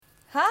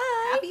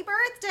Hi! Happy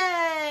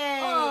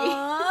birthday!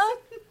 Aww.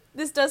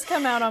 This does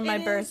come out on my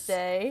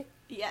birthday.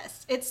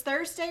 Yes, it's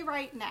Thursday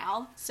right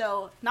now,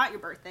 so not your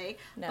birthday,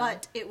 No.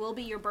 but it will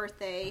be your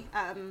birthday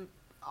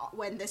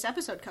when this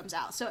episode comes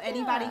out. So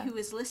anybody who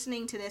is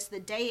listening to this the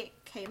day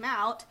it came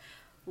out,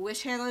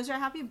 wish Handler a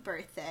happy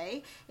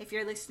birthday. If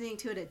you're listening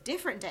to it a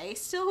different day,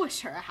 still wish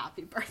her a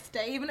happy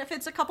birthday, even if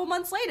it's a couple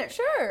months later.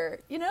 Sure.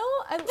 You know,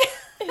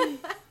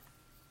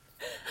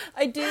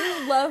 I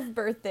do love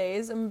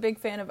birthdays. I'm a big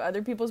fan of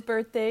other people's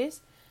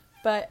birthdays.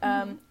 But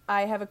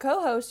I have a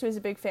co-host who is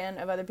a big fan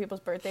of other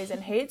people's birthdays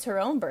and hates her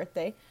own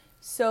birthday.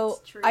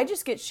 So I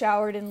just get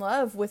showered in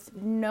love with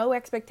no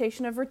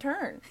expectation of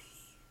return.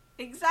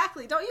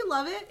 Exactly. Don't you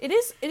love it? It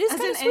is kind of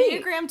sweet. As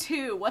an Enneagram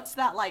 2, what's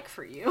that like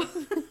for you?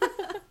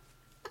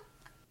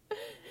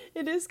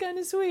 It is kind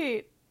of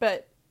sweet.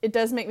 But it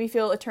does make me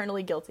feel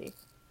eternally guilty.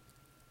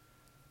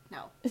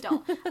 No,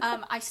 don't.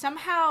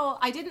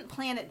 I didn't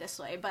plan it this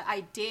way, but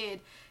I did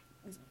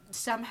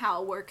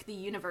somehow work the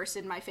universe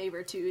in my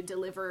favor to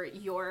deliver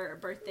your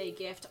birthday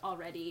gift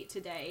already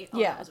today. Oh,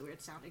 yeah. That was a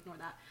weird sound. Ignore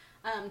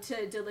that.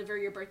 To deliver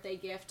your birthday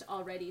gift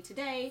already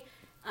today.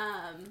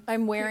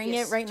 I'm wearing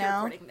it right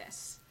now. Recording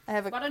this.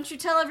 Why don't you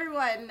tell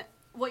everyone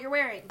what you're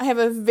wearing? I have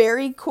a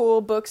very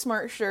cool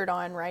Booksmart shirt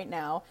on right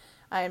now.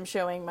 I am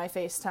showing my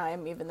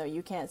FaceTime, even though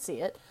you can't see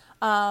it.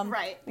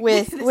 Right.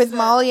 With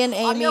Molly and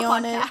Amy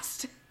on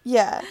podcast. it.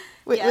 Yeah.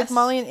 With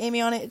Molly and Amy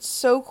on it. It's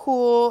so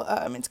cool.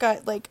 It's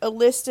got like a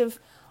list of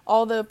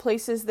all the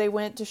places they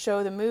went to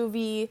show the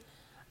movie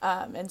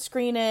and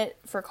screen it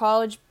for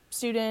college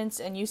students,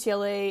 and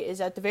UCLA is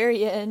at the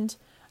very end.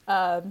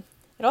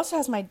 It also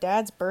has my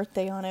dad's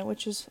birthday on it,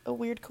 which is a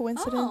weird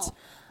coincidence.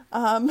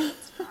 Oh.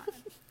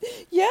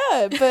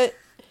 Yeah, but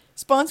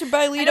sponsored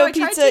by Lido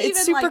Pizza.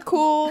 It's super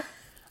cool.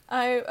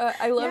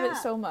 I love it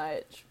so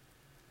much.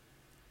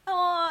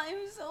 Oh,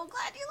 I'm so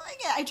glad you like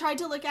it. I tried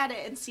to look at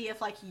it and see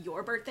if, like,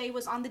 your birthday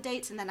was on the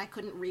dates, and then I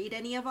couldn't read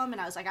any of them, and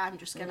I was like, I'm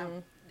just gonna...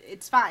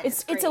 It's fine.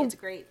 It's great. It's a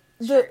great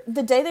shirt.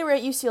 The day they were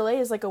at UCLA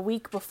is, like, a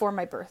week before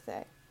my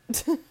birthday.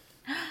 So.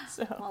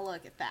 Well,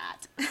 look at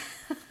that.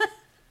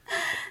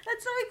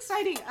 That's so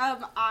exciting.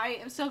 I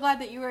am so glad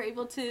that you were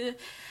able to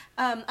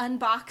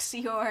unbox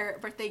your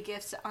birthday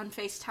gifts on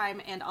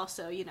FaceTime, and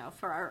also, you know,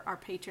 for our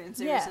patrons,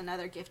 there's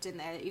another gift in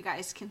there that you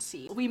guys can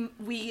see.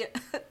 We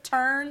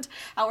turned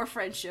our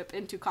friendship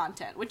into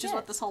content, which is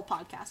what this whole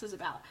podcast is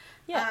about.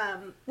 Yeah.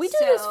 We do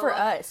this for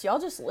us. Y'all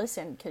just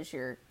listen because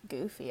you're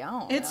goofy. I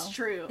don't know. It's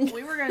true.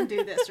 We were going to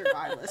do this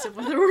regardless of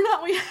whether or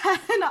not we had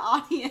an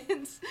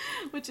audience,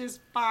 which is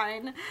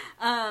fine.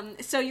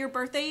 So your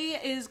birthday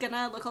is going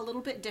to look a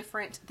little bit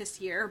different this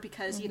year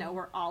because, you know,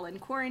 we're all in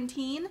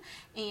quarantine,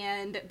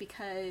 and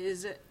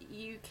because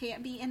you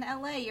can't be in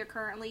LA. You're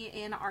currently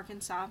in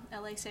Arkansas.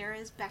 LA Sarah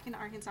is back in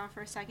Arkansas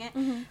for a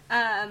second.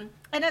 And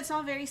it's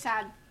all very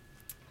sad.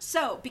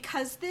 So,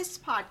 because this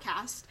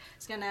podcast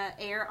is going to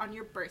air on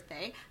your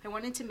birthday, I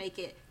wanted to make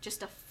it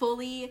just a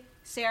fully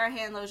Sarah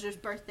Handloser's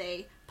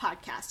birthday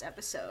podcast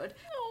episode.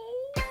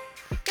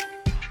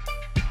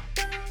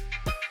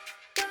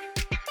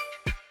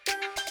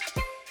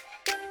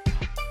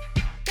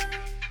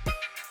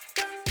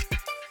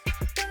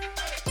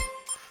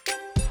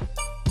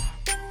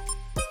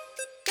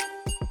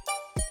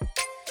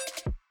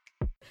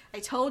 I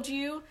told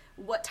you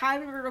what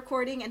time we were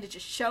recording and to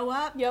just show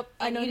up. Yep,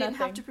 I know nothing. You didn't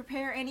have to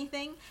prepare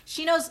anything.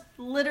 She knows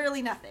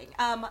literally nothing.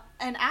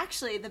 And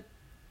actually, the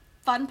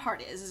fun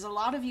part is a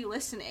lot of you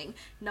listening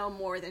know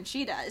more than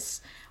she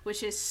does,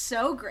 which is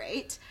so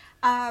great.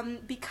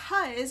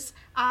 Because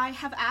I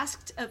have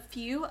asked a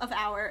few of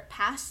our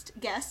past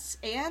guests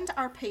and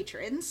our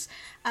patrons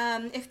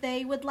if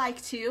they would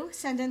like to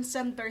send in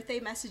some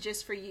birthday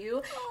messages for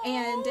you. Aww.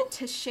 And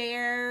to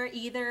share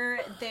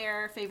either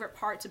their favorite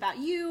parts about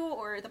you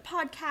or the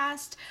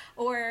podcast,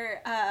 or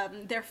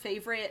their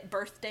favorite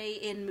birthday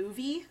in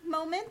movie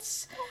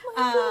moments.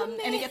 Oh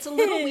my and it gets a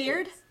little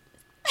weird.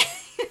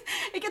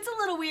 It gets a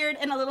little weird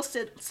and a little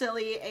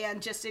silly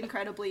and just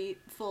incredibly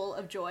full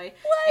of joy.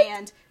 What?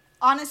 And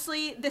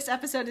honestly, this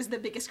episode is the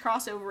biggest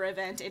crossover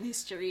event in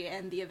history,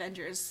 and the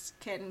Avengers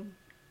can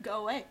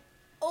go away.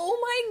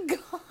 Oh my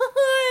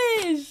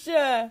gosh!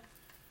 Sarah!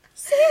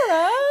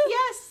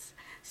 Yes!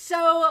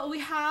 So we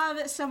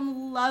have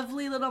some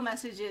lovely little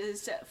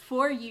messages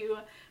for you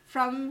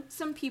from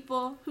some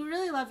people who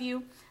really love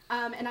you.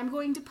 And I'm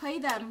going to play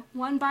them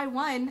one by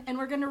one, and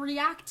we're going to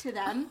react to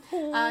them.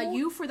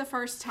 You for the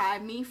first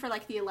time, me for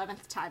like the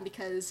 11th time,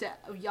 because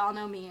y'all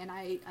know me, and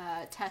I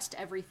test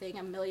everything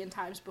a million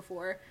times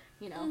before,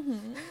 you know,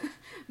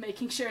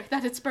 making sure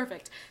that it's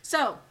perfect.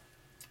 So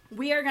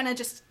we are going to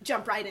just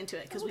jump right into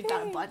it, because we've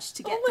got a bunch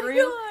to get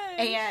through,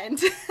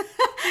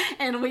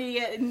 and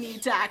we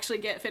need to actually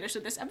get finished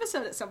with this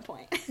episode at some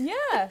point.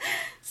 Yeah.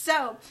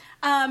 So,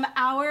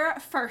 our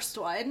first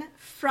one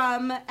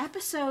from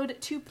episode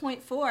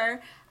 2.4,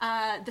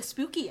 the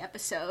spooky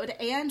episode,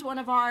 and one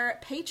of our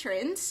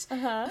patrons,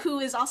 who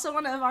is also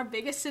one of our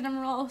biggest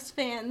Cinema Rolls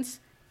fans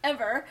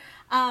ever,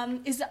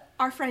 is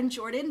our friend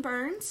Jordan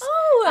Burns.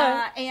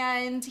 Oh!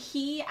 And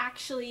he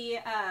actually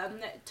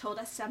told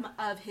us some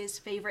of his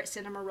favorite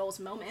Cinema Rolls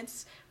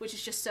moments, which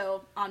is just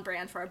so on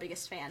brand for our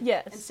biggest fan.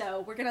 Yes. And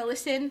so we're going to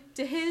listen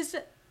to his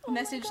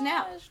message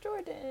now.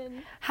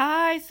 Jordan.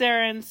 Hi,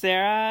 Sarah and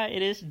Sarah.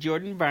 It is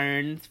Jordan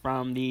Burns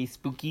from the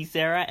Spooky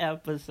Sarah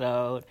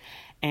episode.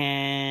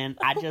 And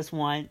I just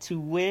want to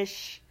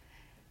wish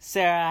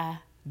Sarah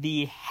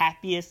the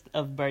happiest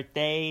of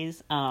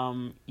birthdays.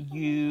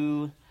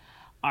 You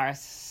are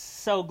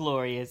so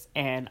glorious,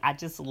 and I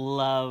just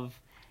love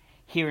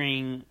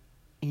hearing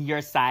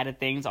your side of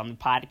things on the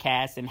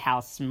podcast and how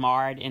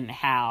smart and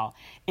how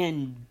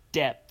in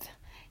depth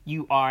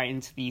you are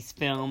into these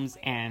films,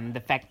 and the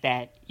fact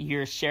that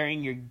you're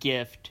sharing your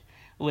gift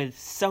with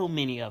so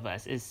many of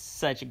us is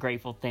such a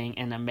grateful thing,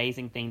 an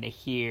amazing thing to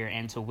hear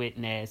and to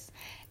witness.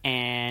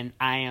 And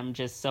I am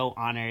just so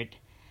honored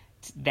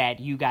that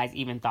you guys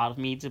even thought of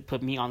me to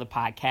put me on the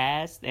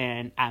podcast,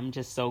 and I'm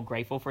just so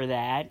grateful for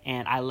that.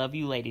 And I love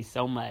you ladies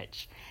so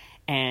much.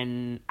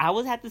 And I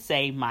would have to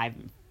say my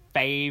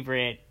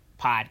favorite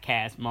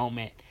podcast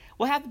moment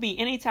will have to be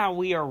anytime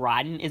We Are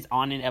Rotten is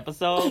on an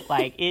episode.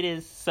 Like, it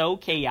is so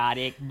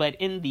chaotic, but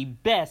in the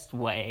best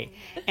way,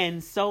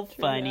 and so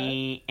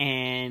funny,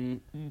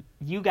 and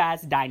you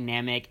guys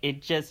dynamic.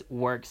 It just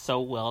works so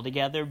well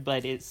together,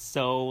 but it's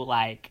so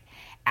like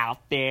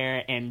out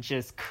there and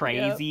just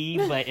crazy,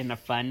 but in a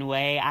fun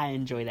way. I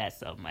enjoy that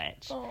so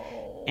much.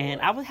 Oh. And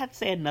I would have to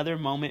say another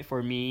moment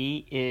for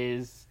me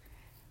is,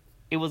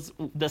 it was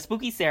the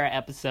Spooky Sarah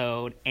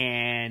episode,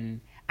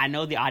 and I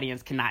know the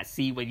audience cannot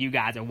see what you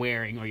guys are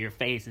wearing or your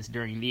faces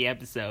during the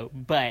episode,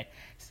 but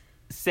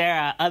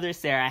other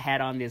Sarah had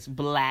on this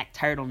black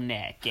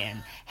turtleneck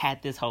and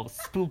had this whole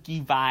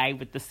spooky vibe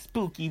with the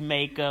spooky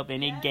makeup,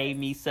 and it gave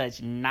me such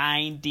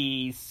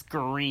 90s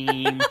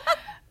Scream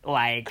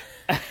like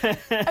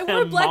I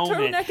wore a black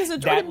turtleneck as a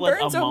Jordan Burns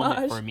That was a moment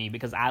homage for me,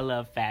 because I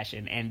love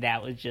fashion, and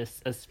that was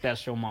just a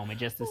special moment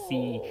just to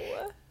see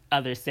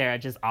other Sarah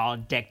just all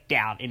decked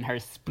out in her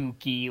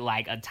spooky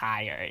like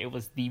attire. It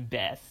was the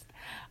best.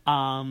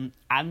 I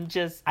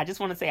just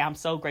want to say I'm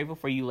so grateful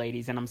for you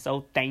ladies, and I'm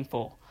so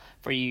thankful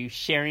for you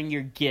sharing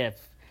your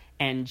gift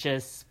and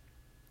just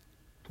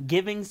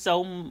giving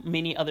so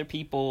many other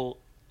people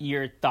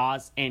your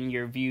thoughts and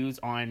your views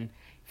on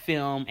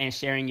film, and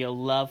sharing your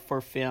love for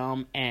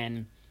film,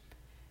 and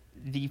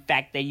the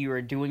fact that you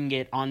are doing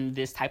it on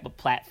this type of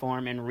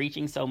platform and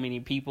reaching so many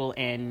people,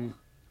 and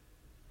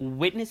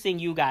witnessing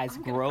you guys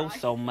grow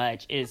so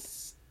much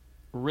is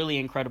really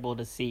incredible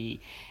to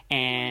see.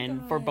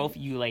 And for both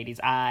of you ladies,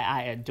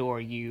 I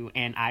adore you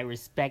and I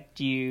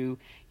respect you.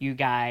 You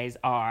guys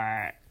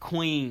are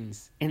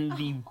queens in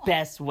the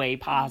best way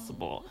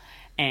possible.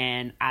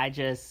 And I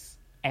just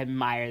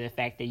admire the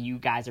fact that you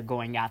guys are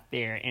going out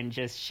there and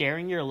just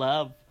sharing your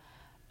love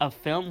of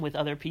film with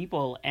other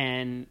people,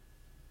 and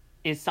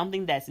is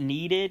something that's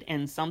needed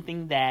and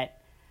something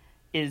that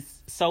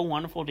is so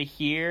wonderful to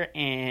hear.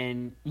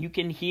 And you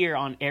can hear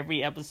on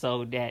every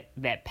episode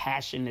that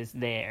passion is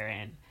there,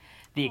 and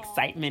the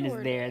excitement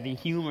is there, the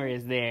humor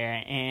is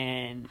there,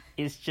 and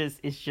it's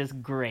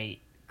just great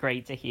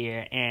to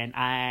hear. And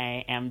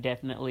I am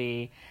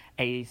definitely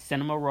a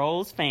Cinema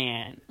Rolls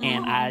fan,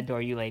 and I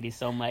adore you ladies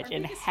so much.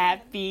 And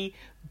happy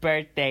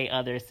birthday,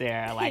 other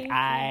Sarah. Like,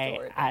 I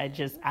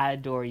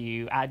adore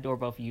you. I adore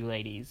both of you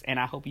ladies, and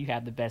I hope you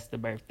have the best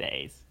of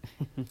birthdays.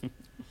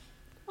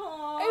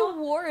 I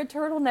wore a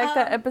turtleneck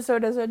that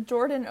episode as a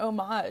Jordan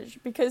homage,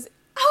 because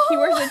he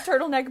wears a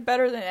turtleneck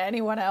better than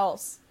anyone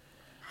else.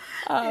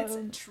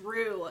 It's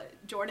true.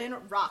 Jordan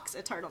rocks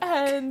a turtleneck.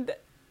 And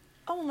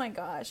oh my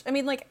gosh, I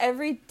mean, like,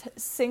 every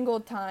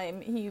single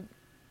time he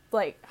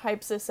like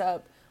hypes us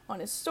up on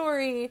his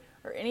story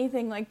or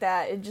anything like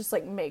that, it just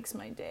like makes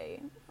my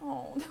day.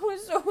 Oh, that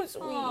was so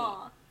sweet.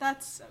 Aw,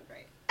 that's so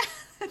great.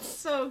 That's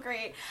so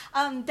great.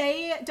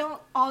 They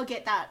don't all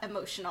get that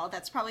emotional.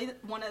 That's probably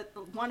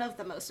one of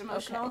the most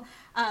emotional,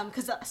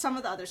 because some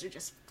of the others are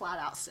just flat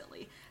out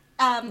silly,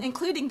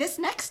 including this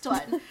next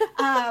one.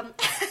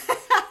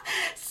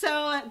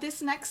 So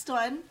this next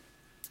one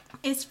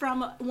is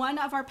from one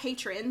of our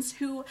patrons,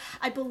 who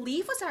I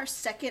believe was our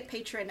second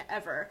patron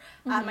ever.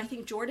 I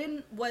think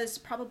Jordan was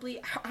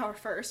probably our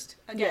first.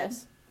 Again,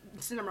 yes.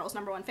 Cinema Rolls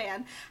 #1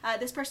 fan.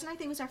 This person, I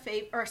think, was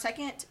our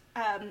second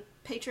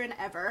patron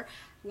ever.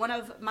 One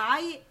of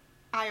my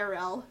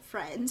IRL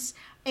friends,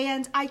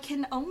 and I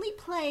can only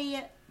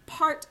play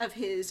part of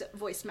his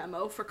voice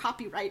memo for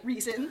copyright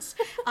reasons,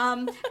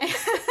 and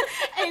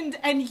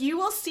you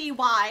will see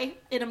why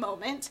in a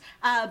moment.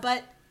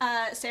 But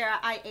Sarah,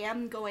 I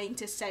am going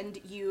to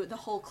send you the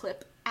whole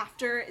clip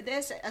after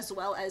this, as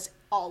well as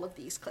all of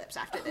these clips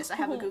after this. I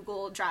have a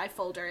Google Drive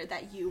folder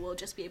that you will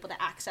just be able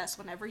to access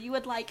whenever you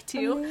would like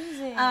to.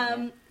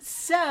 Amazing.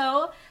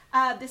 So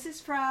this is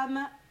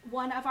from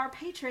one of our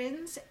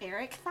patrons,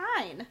 Eric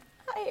Thine.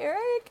 Hi,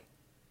 Eric.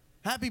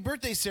 Happy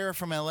birthday, Sarah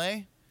from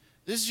LA.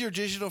 This is your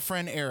digital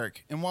friend,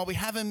 Eric. And while we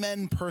haven't met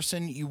in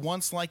person, you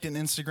once liked an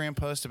Instagram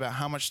post about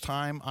how much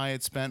time I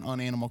had spent on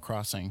Animal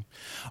Crossing.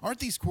 Aren't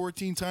these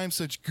quarantine times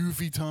such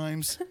goofy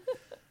times?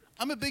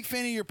 I'm a big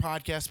fan of your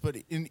podcast, but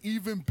an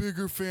even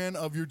bigger fan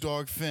of your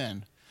dog,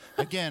 Finn.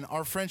 Again,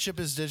 our friendship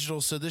is digital,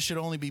 so this should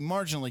only be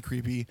marginally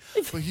creepy,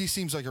 but he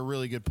seems like a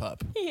really good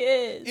pup. He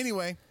is.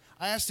 Anyway,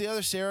 I asked the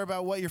other Sarah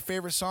about what your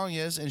favorite song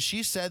is, and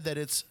she said that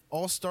it's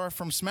All Star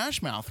from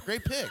Smash Mouth.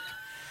 Great pick.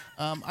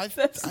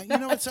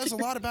 It says a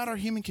lot about our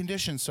human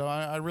condition, so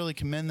I really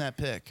commend that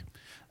pick.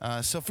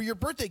 So for your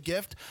birthday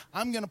gift,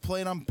 I'm going to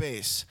play it on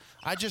bass.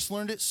 I just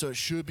learned it, so it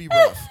should be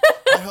rough.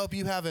 I hope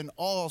you have an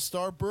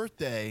all-star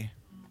birthday.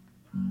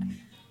 And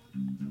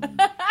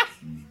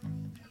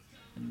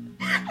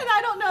I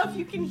don't know if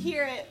you can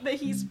hear it, but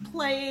he's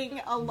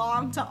playing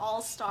along to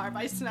All Star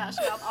by Smash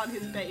Mouth on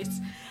his bass.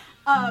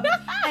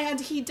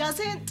 And he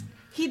doesn't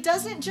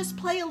just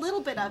play a little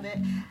bit of it.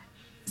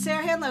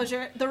 Sarah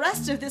Handlozier, the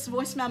rest of this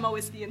voice memo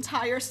is the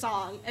entire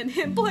song and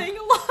him playing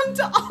along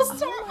to All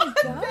Star. Oh my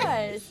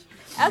gosh.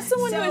 As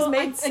someone who has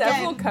made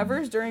several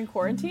covers during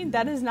quarantine,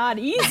 that is not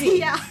easy.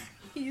 Yeah,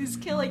 he's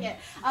killing it.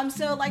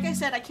 So like I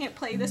said, I can't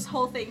play this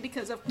whole thing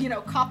because of,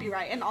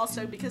 copyright, and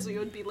also because we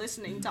would be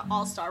listening to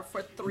All Star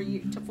for 3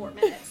 to 4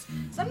 minutes.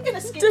 So I'm going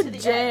to skip to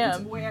the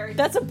end where...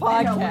 That's a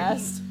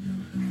podcast.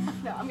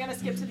 No, I'm going to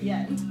skip to the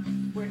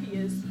end where he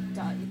is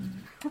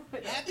done.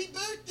 Happy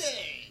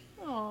birthday!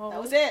 Aww.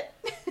 That was it.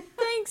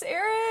 Thanks,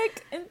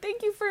 Eric, and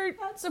thank you for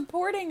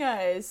supporting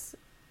us.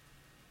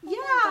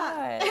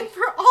 Yeah, and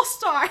for All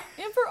Star.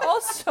 And for All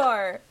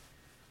Star.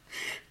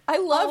 I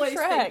love Always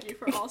Shrek. Thank you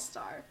for All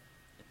Star.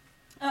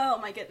 Oh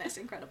my goodness,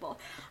 incredible.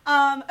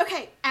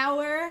 Okay,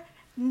 our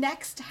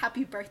next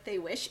happy birthday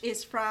wish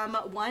is from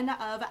one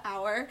of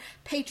our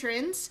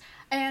patrons,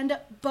 and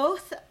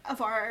both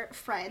of our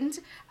friend,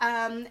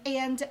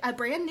 and a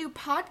brand new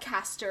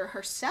podcaster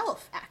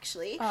herself,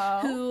 actually,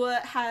 who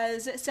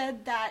has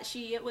said that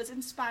she was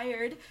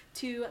inspired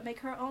to make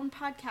her own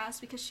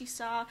podcast because she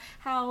saw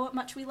how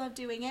much we love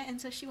doing it,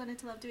 and so she wanted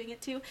to love doing it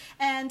too.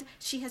 And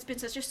she has been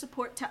such a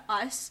support to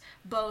us,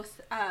 both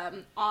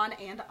on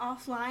and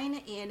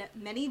offline, in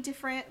many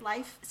different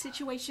life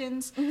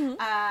situations,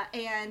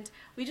 and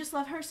we just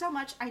love her so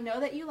much. I know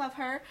that you love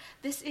her.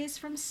 This is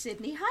from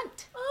Sydney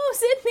Hunt. Oh,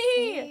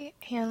 Sydney! Hey,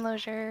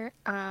 Handlozier.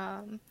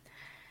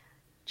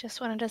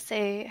 Just wanted to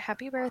say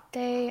happy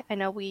birthday. I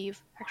know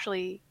we've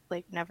actually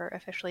never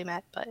officially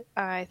met, but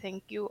I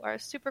think you are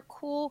super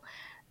cool,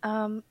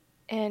 and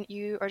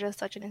you are just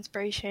such an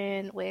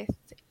inspiration with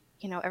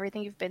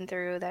everything you've been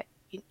through that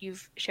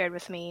you've shared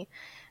with me,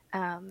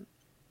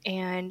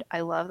 and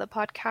I love the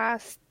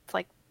podcast. It's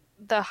like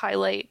the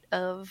highlight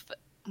of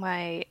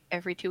my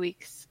every 2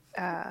 weeks,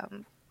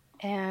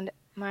 and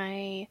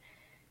my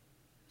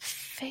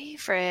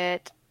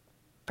favorite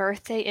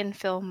birthday in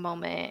film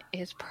moment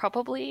is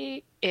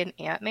probably in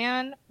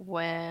Ant-Man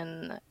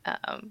when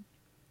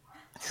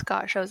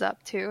Scott shows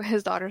up to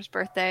his daughter's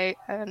birthday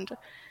and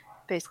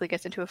basically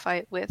gets into a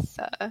fight with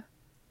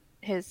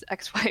his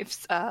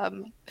ex-wife's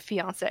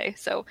fiance.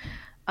 So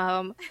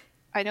I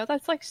know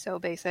that's so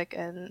basic,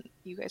 and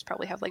you guys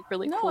probably have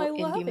really cool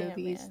indie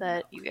movies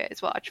that you guys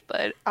watch,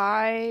 but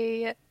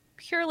I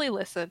purely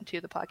listen to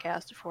the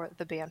podcast for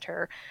the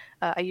banter.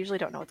 I usually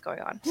don't know what's going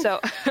on. So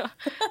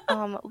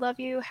love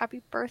you.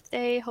 Happy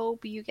birthday.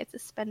 Hope you get to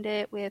spend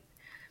it with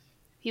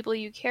people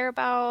you care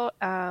about,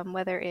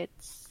 whether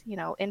it's,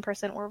 in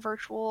person or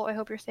virtual. I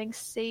hope you're staying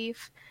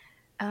safe.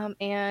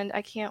 And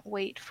I can't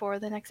wait for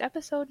the next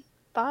episode.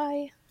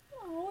 Bye.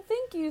 Oh,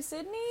 thank you,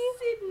 Sydney.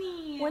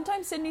 Sydney. One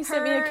time Sydney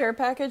sent me a care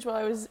package while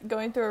I was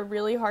going through a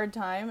really hard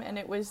time, and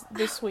it was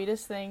the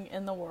sweetest thing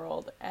in the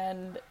world.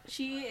 And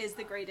she is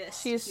the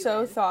greatest. She is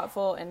so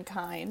thoughtful and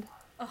kind.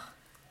 Oh,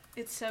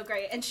 it's so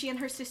great. And she and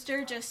her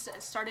sister just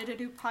started a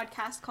new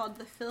podcast called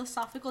The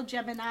Philosophical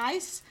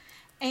Geminis,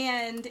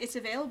 and it's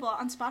available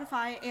on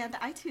Spotify and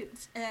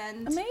iTunes.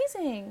 And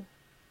amazing.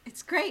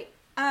 It's great.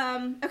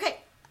 Okay.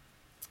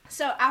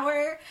 So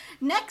our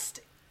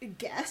next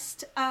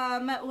guest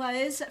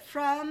was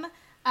from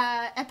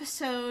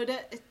episode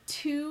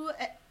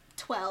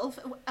 212,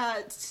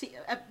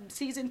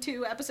 season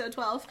 2, episode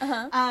 12,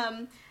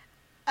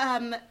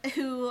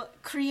 who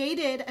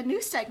created a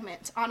new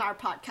segment on our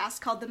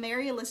podcast called the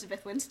Mary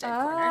Elizabeth Winstead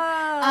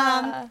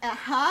Corner.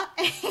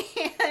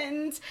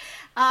 And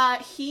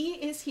he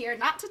is here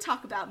not to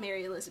talk about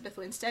Mary Elizabeth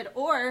Winstead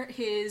or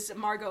his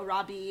Margot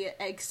Robbie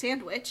egg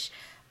sandwich,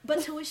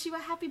 but to wish you a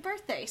happy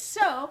birthday.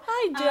 So,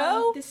 hi,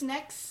 Joe. This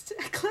next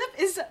clip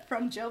is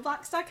from Joe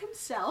Blackstock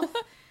himself.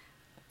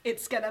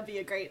 It's gonna be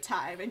a great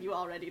time, and you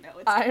already know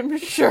it's I'm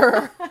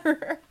sure.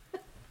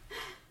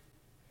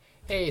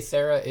 Hey,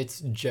 Sarah, it's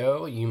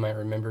Joe. You might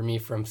remember me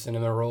from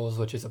Cinema Rolls,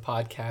 which is a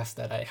podcast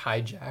that I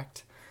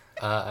hijacked.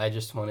 I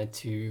just wanted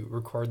to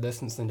record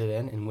this and send it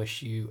in and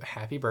wish you a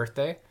happy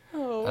birthday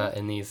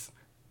in these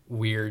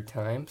weird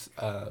times.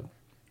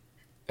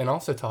 And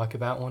also talk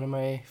about one of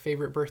my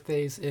favorite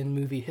birthdays in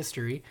movie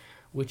history,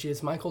 which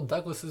is Michael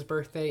Douglas's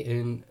birthday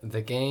in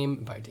The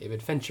Game by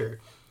David Fincher.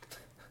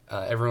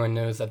 Everyone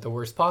knows that the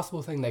worst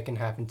possible thing that can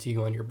happen to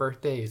you on your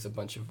birthday is a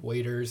bunch of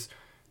waiters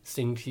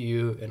sing to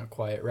you in a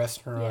quiet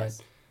restaurant.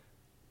 Yes.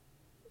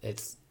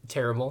 It's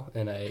terrible,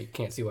 and I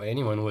can't see why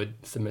anyone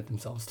would submit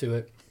themselves to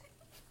it.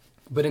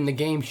 But in the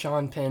game,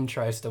 Sean Penn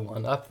tries to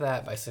one-up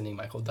that by sending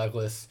Michael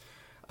Douglas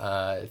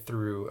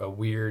through a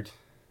weird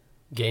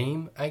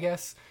game, I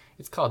guess.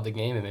 It's called The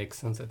Game. It makes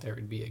sense that there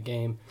would be a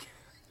game.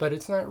 But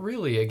it's not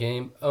really a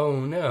game. Oh,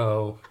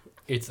 no.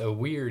 It's a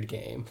weird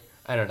game.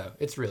 I don't know.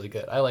 It's really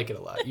good. I like it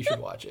a lot. You should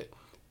watch it.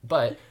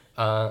 But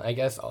I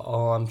guess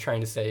all I'm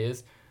trying to say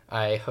is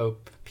I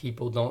hope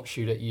people don't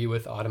shoot at you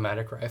with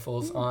automatic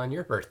rifles on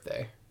your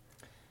birthday.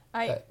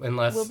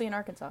 Unless we'll be in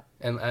Arkansas.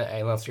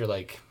 Unless you're,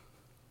 like,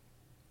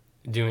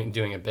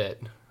 doing a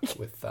bit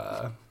with,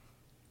 I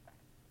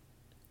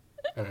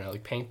don't know,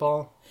 like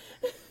paintball.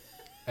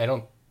 I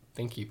don't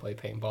think you play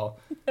paintball.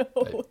 No.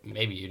 But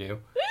maybe you do.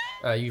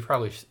 You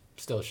probably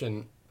still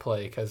shouldn't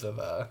play because of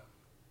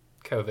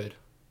COVID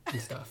and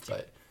stuff.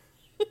 But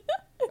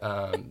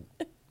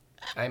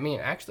I mean,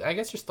 actually, I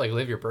guess just like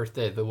live your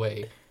birthday the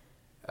way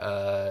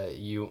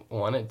you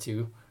want it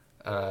to.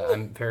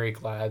 I'm very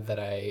glad that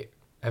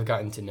I've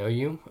gotten to know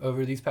you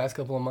over these past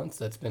couple of months.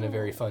 That's been a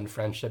very fun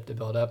friendship to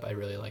build up. I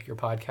really like your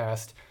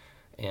podcast,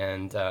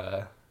 and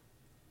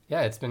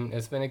yeah, it's been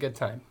a good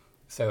time.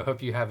 So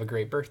hope you have a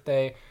great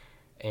birthday,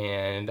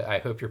 and I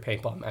hope your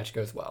paintball match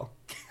goes well.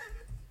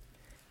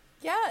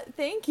 Yeah,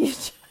 thank you.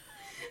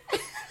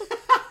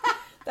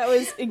 That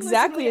was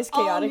exactly as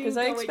chaotic as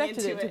I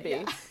expected it to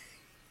be.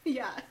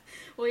 Yeah.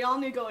 We all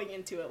knew going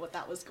into it what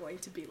that was going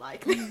to be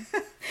like.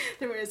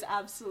 There was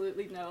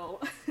absolutely no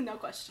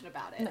question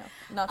about it. No,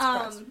 not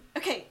surprised.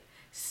 Okay,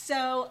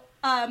 so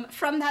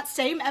from that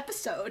same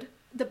episode,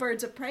 the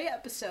Birds of Prey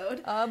episode,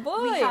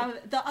 we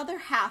have the other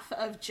half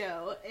of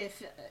Joe,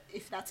 if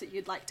that's what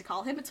you'd like to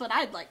call him. It's what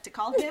I'd like to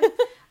call him.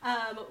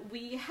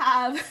 We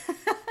have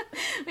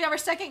our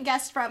second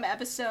guest from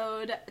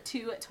episode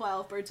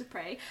 212, Birds of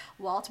Prey,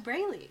 Walt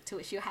Brayley, to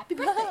wish you a happy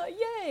birthday.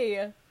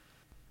 Yay!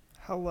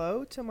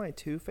 Hello to my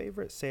two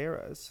favorite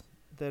Sarahs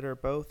that are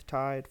both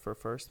tied for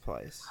first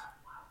place.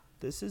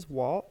 This is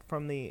Walt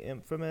from the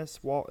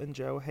infamous Walt and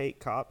Joe Hate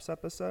Cops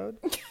episode.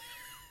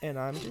 And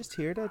I'm just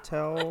here to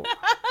tell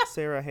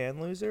Sarah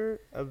Handloser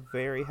a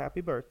very happy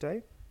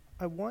birthday.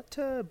 I want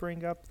to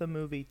bring up the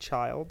movie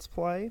Child's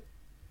Play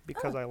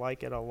because I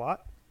like it a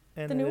lot.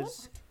 And the it new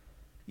is,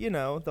 you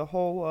know, the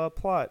whole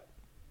plot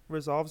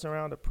revolves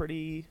around a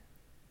pretty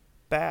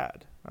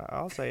bad,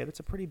 I'll say it,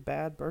 it's a pretty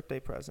bad birthday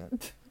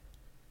present.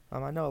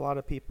 I know a lot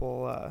of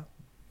people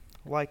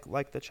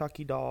like the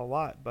Chucky doll a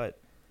lot, but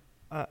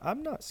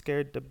I'm not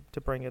scared to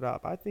bring it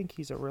up. I think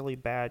he's a really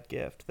bad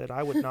gift that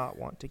I would not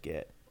want to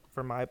get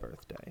for my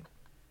birthday.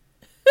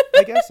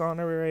 I guess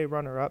honorary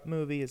runner-up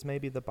movie is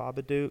maybe The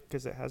Babadook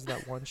because it has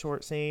that one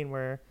short scene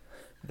where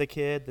the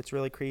kid that's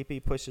really creepy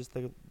pushes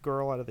the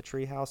girl out of the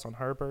treehouse on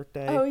her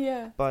birthday. Oh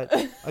yeah. But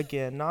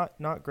again,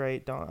 not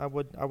great. I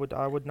would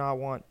not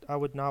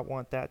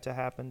want that to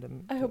happen to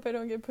me. I hope I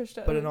don't get pushed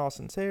out. But in all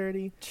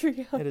sincerity,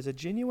 treehouse. It is a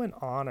genuine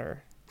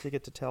honor to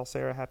get to tell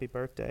Sarah happy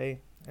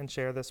birthday and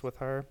share this with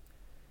her.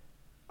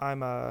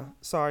 I'm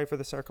sorry for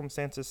the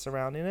circumstances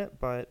surrounding it,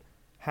 but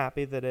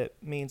happy that it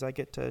means I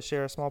get to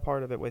share a small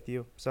part of it with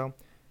you. So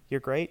you're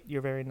great.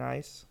 You're very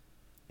nice.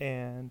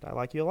 And I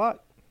like you a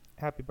lot.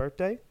 Happy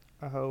birthday.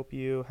 I hope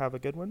you have a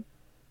good one.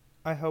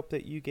 I hope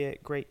that you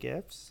get great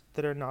gifts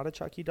that are not a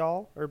Chucky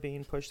doll or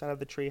being pushed out of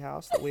the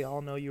treehouse that we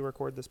all know you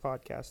record this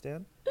podcast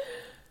in.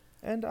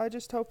 And I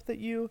just hope that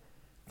you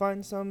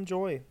find some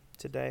joy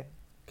today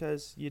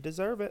because you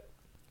deserve it.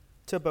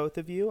 To both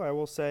of you, I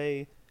will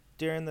say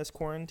during this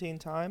quarantine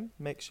time,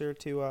 make sure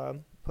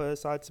to put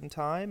aside some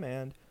time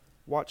and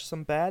watch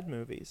some bad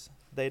movies.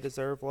 They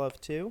deserve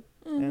love too.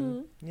 Mm-hmm.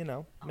 And, you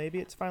know, maybe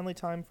it's finally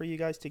time for you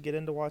guys to get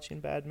into watching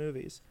bad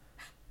movies.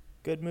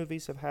 Good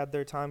movies have had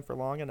their time for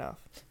long enough.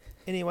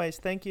 Anyways,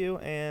 thank you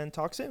and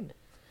talk soon.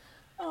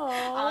 Oh,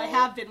 I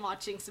have been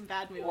watching some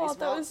bad movies. Walt,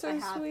 that was so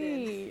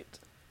sweet.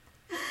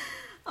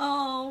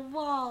 Oh,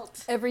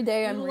 Walt. Every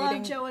day I'm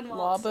reading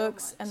law so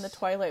books and the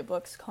Twilight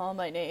books call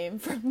my name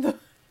from the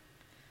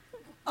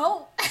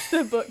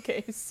the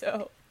bookcase,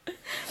 so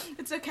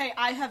it's okay.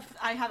 I have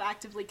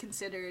actively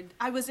considered.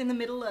 I was in the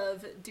middle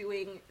of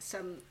doing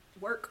some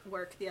work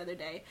the other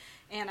day,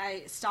 and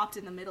I stopped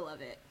in the middle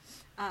of it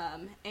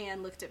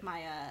and looked at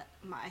my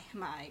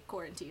my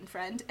quarantine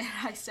friend, and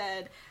I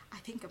said, I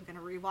think I'm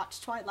gonna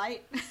rewatch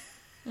Twilight.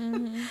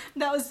 Mm-hmm.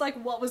 That was like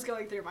what was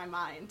going through my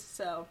mind.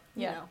 So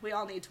you know, we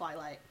all need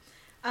Twilight.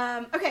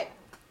 Okay.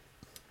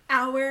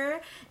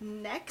 Our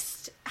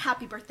next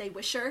happy birthday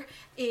wisher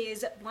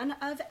is one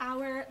of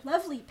our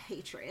lovely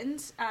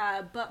patrons,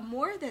 but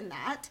more than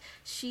that,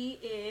 she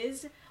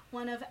is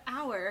one of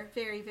our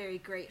very, very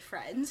great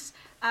friends,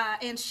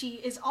 and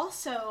she is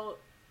also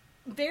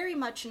very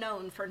much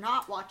known for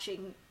not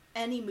watching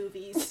any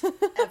movies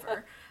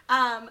ever.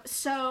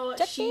 So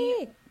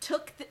she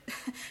took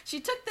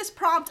this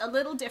prompt a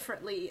little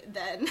differently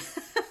than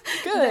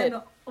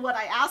what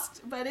I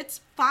asked, but it's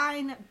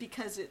fine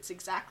because it's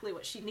exactly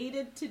what she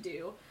needed to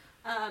do.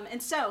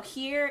 And so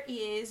here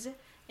is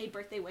a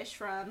birthday wish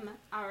from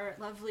our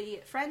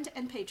lovely friend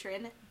and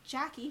patron,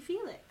 Jackie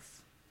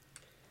Felix.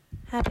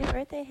 Happy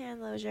birthday,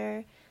 Hand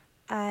Lozier.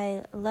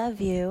 I love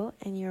you,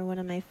 and you're one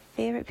of my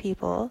favorite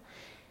people.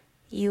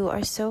 You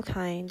are so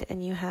kind,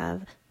 and you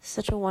have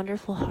such a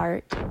wonderful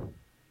heart.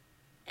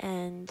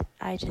 And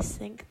I just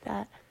think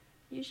that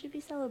you should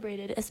be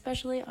celebrated,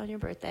 especially on your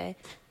birthday.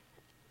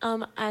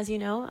 As you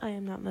know, I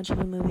am not much of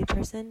a movie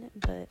person,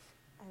 but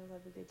I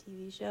love a good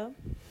TV show.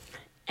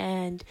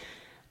 And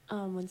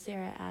when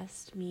Sarah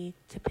asked me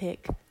to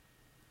pick,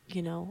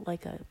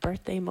 like a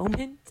birthday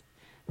moment,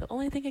 the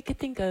only thing I could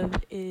think of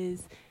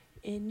is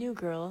in New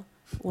Girl,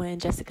 when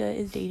Jessica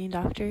is dating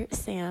Dr.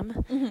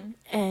 Sam,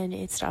 and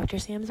it's Dr.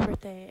 Sam's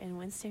birthday, and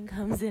Winston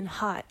comes in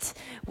hot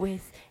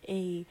with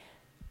a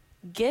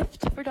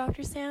gift for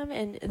Dr. Sam,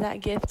 and that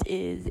gift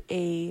is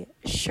a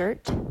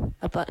shirt,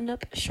 a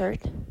button-up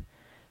shirt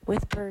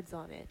with birds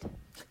on it.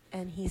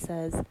 And he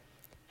says,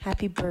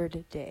 "Happy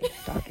Bird Day,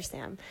 Dr.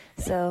 Sam."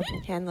 So,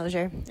 Hand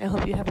Lozier, I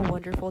hope you have a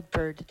wonderful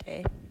bird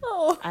day.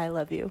 Oh, I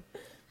love you.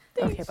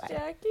 thanks, okay, bye.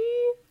 Jackie.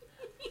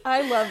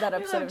 I love that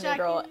episode of New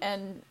Girl, Jackie.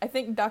 and I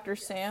think Dr.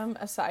 Sam,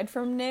 aside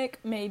from Nick,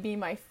 may be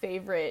my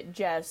favorite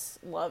Jess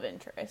love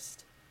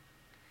interest.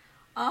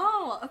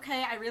 Oh,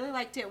 okay. I really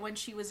liked it when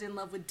she was in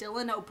love with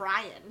Dylan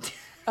O'Brien.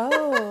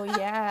 Oh,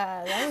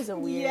 yeah, that was a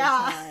weird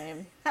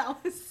time.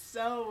 That was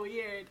so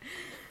weird.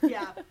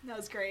 Yeah, that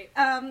was great.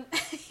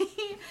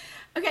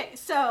 Okay,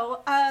 so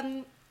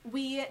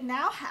we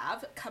now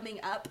have coming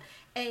up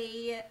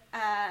a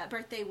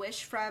birthday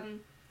wish from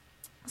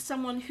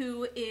someone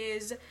who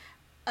is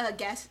a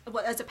guest,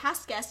 well, as a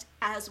past guest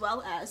as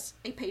well as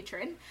a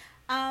patron.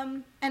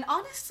 And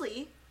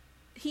honestly,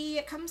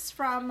 he comes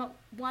from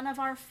one of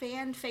our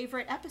fan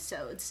favorite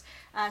episodes,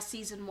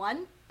 season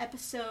 1,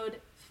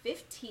 episode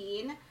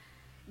 15,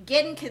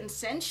 Getting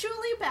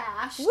Consensually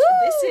Bashed. Woo!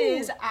 This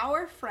is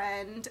our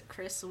friend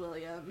Chris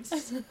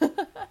Williams.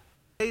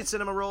 Hey,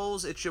 Cinema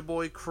Rolls, it's your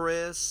boy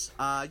Chris.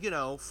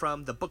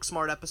 From the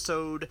Booksmart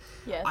episode.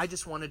 Yes. I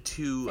just wanted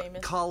to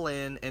Famous. call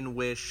in and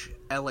wish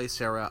L.A.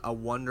 Sarah a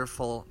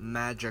wonderful,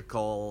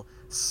 magical,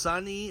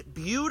 sunny,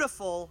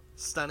 beautiful,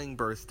 stunning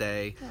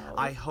birthday. Oh.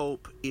 I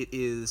hope it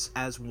is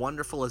as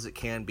wonderful as it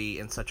can be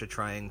in such a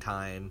trying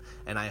time,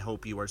 and I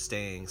hope you are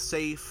staying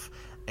safe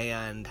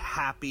and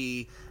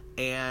happy.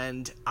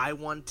 And I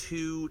want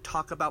to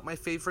talk about my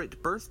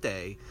favorite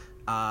birthday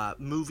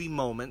movie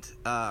moment,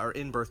 or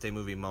in-birthday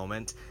movie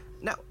moment.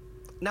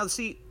 Now,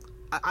 see,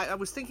 I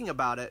was thinking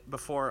about it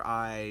before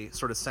I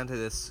sort of sent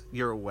this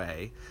your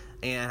way,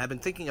 and I've been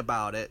thinking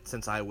about it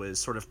since I was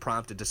sort of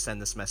prompted to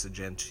send this message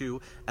in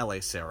to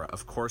L.A. Sarah,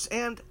 of course,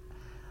 and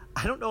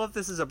I don't know if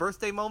this is a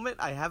birthday moment.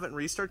 I haven't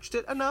researched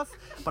it enough,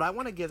 but I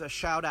want to give a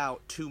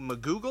shout-out to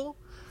McGoogle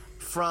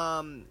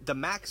from the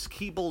Max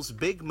Keeble's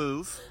Big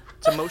Move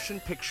to Motion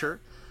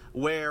Picture,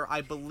 where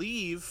I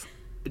believe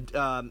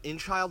in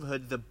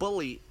childhood, the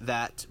bully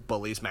that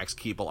bullies Max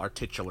Keeble, our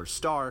titular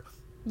star,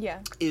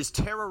 is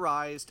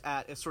terrorized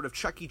at a sort of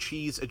Chuck E.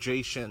 Cheese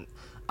adjacent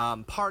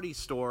party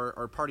store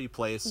or party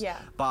place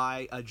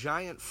by a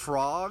giant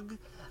frog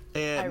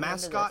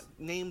mascot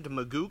named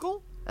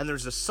McGoogle. And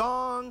there's a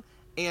song,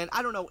 and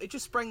I don't know, it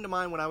just sprang to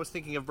mind when I was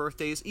thinking of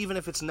birthdays, even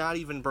if it's not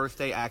even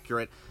birthday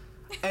accurate.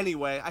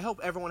 Anyway, I hope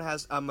everyone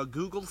has a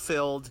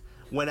McGoogle-filled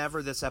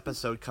whenever this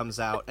episode comes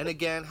out. And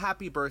again,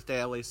 happy birthday,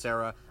 L.A.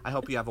 Sarah. I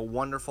hope you have a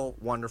wonderful,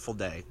 wonderful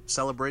day,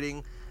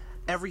 celebrating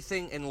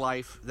everything in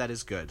life that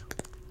is good.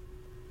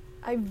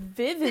 I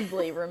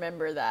vividly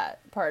remember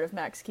that part of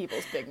Max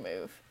Keeble's Big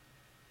Move.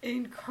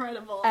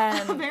 Incredible.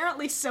 And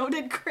apparently so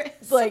did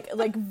Chris. Like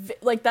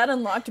that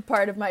unlocked a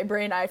part of my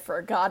brain I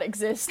forgot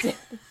existed.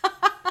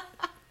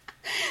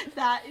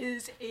 That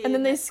is incredible. And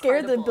then they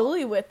scare the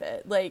bully with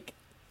it. Like,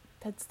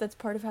 that's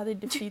part of how they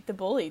defeat the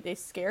bully. They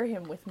scare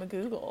him with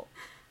McGoogle.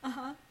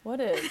 Uh-huh. What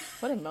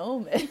a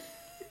moment.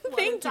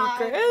 Thank you,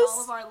 Chris. In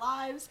all of our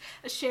lives,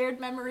 a shared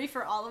memory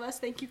for all of us.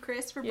 Thank you,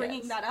 Chris, for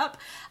bringing that up.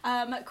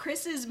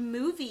 Chris's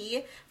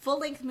movie,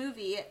 full-length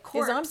movie,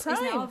 Corpse,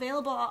 is now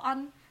available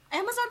on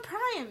Amazon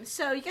Prime.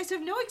 So you guys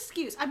have no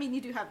excuse. I mean,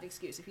 you do have an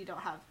excuse if you don't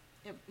have,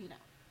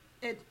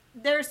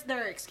 there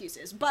are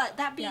excuses. But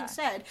that being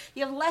said,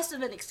 you have less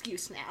of an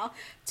excuse now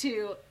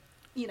to,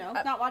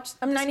 not watch.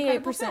 I'm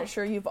 98%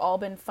 sure you've all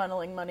been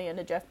funneling money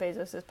into Jeff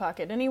Bezos'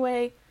 pocket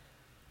anyway.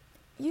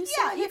 Use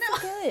some of it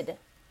for good.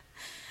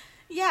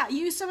 Yeah,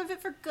 use some of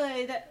it for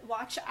good.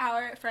 Watch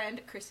our friend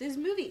Chris's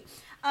movie.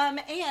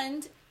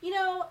 And,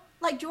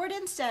 like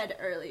Jordan said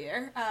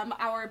earlier,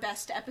 our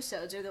best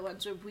episodes are the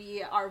ones where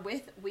we are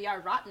with We Are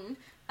Rotten.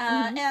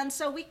 And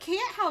so we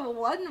can't have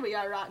one We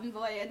Are Rotten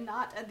boy and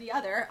not the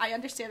other. I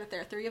understand that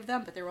there are 3 of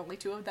them, but there were only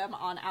 2 of them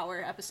on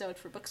our episode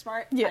for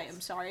Booksmart. Yes. I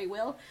am sorry,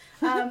 Will.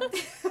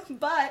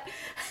 But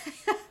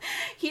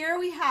here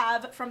we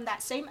have from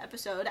that same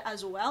episode,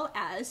 as well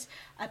as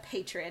a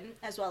patron,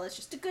 as well as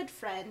just a good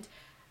friend,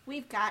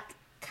 we've got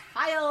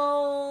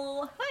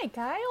Kyle. Hi,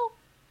 Kyle.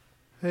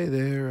 Hey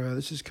there,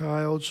 this is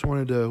Kyle. Just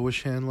wanted to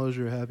wish Hand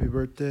Lozier a happy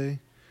birthday.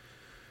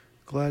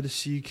 Glad to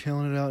see you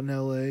killing it out in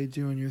LA,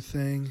 doing your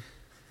thing.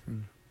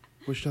 And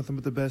wish nothing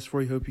but the best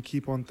for you. Hope you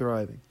keep on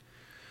thriving.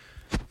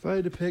 If I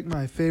had to pick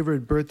my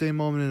favorite birthday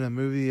moment in a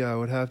movie, I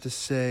would have to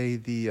say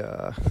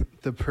the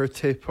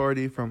birthday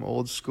party from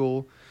Old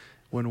School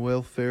when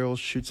Will Ferrell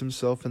shoots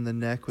himself in the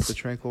neck with the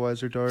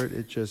tranquilizer dart.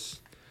 It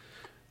just,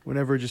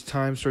 whenever just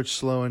time starts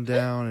slowing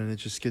down and it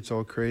just gets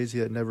all crazy,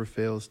 it never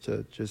fails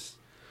to just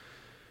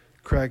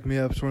crack me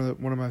up. It's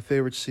one of my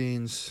favorite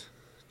scenes.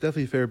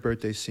 Definitely a favorite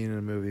birthday scene in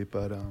a movie.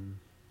 But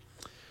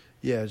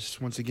yeah,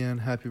 just once again,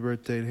 happy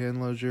birthday to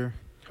Handloser.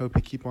 Hope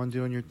you keep on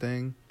doing your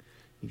thing.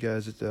 You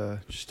guys, just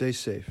stay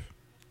safe.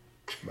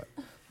 Bye.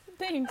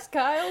 Thanks,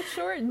 Kyle.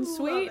 Short and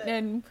sweet,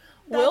 and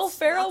Will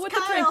Ferrell with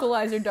Kyle. the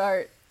tranquilizer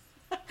dart.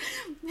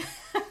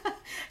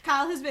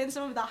 Kyle has been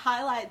some of the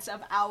highlights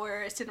of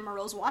our Cinema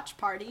Rolls watch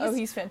parties. Oh,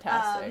 he's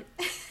fantastic.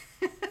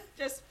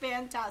 Just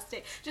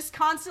fantastic. Just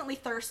constantly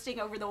thirsting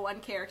over the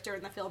one character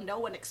in the film no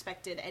one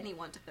expected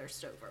anyone to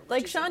thirst over.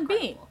 Like Sean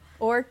Bean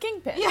or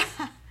Kingpin. Yeah,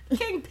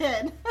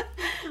 Kingpin,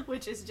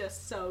 which is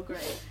just so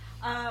great.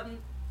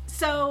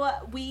 So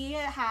we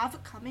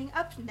have coming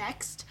up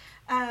next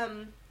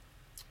a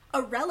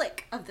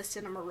relic of the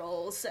Cinema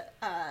Rolls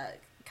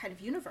kind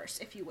of universe,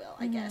 if you will,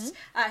 I guess.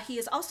 He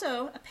is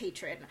also a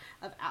patron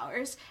of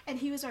ours, and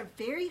he was our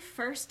very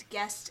first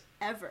guest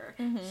ever.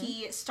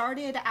 He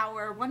started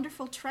our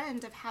wonderful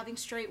trend of having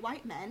straight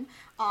white men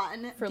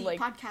on the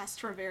podcast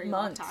for a very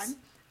long time.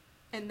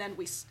 And then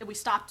we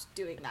stopped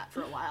doing that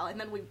for a while, and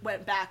then we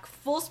went back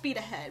full speed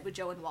ahead with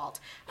Joe and Walt.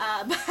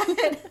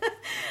 But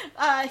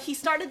he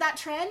started that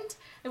trend,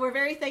 and we're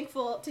very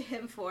thankful to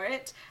him for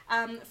it.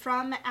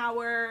 From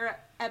our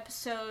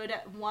episode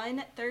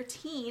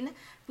 113,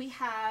 we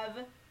have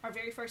our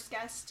very first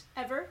guest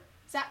ever,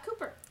 Zach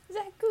Cooper.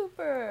 Zach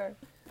Cooper.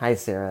 Hi,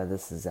 Sarah.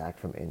 This is Zach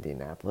from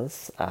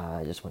Indianapolis.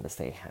 I just want to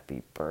say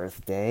happy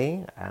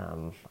birthday.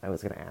 I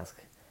was going to ask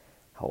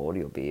how old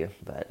you'll be,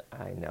 but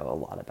I know a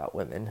lot about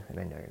women, and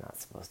I know you're not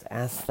supposed to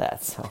ask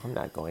that, so I'm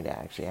not going to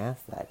actually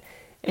ask that.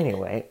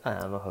 Anyway,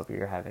 I hope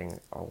you're having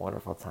a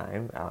wonderful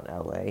time out in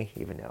LA,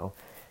 even though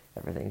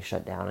everything's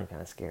shut down and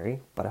kind of scary,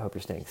 but I hope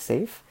you're staying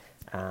safe,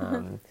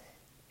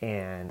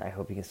 and I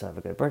hope you can still have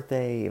a good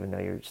birthday, even though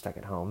you're stuck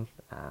at home.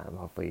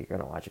 Hopefully you're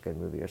going to watch a good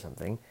movie or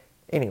something.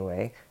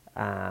 Anyway,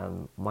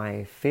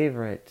 my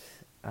favorite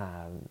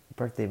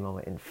birthday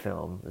moment in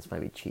film, this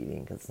might be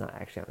cheating because it's not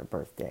actually on her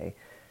birthday,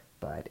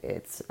 but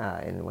it's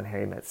in When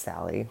Harry Met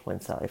Sally, when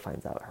Sally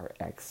finds out her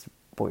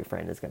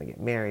ex-boyfriend is going to get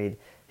married.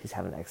 She's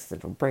having an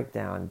existential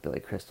breakdown.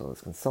 Billy Crystal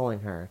is consoling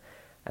her.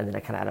 And then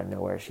kind of out of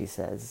nowhere, she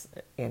says,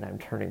 and I'm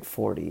turning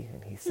 40.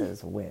 And he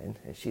says, when?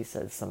 And she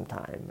says,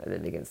 sometime. And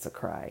then begins to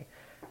cry.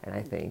 And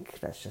I think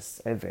that's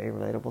just a very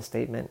relatable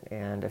statement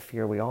and a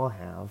fear we all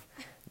have.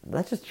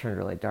 That just turned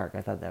really dark.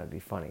 I thought that would be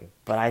funny.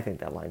 But I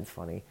think that line's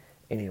funny.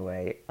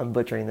 Anyway, I'm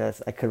butchering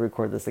this. I could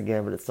record this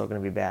again, but it's still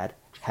going to be bad.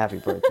 Happy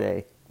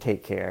birthday.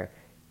 Take care.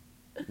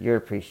 You're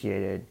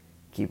appreciated.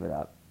 Keep it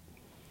up.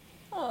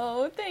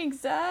 Oh, thanks,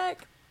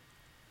 Zach.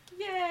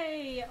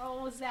 Yay!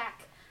 Oh,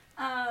 Zach.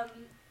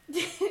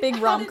 Big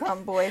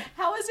rom-com boy.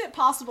 How is it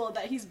possible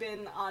that he's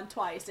been on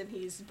twice and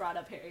he's brought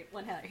up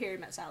When Harry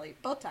Met Sally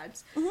both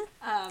times?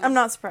 I'm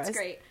not surprised. It's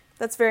great.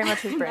 That's very much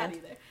his brand.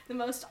 Not either. The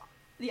most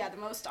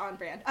on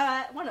brand.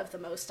 One of the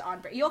most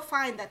on brand. You'll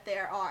find that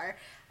there are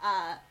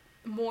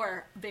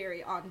more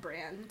very on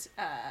brand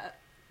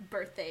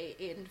birthday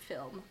in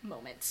film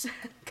moments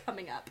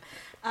coming up.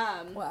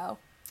 Wow.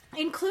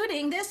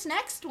 Including this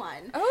next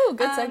one. Oh,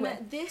 good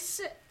segue.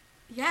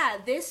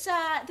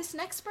 This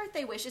next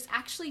birthday wish is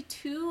actually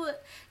two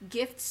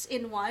gifts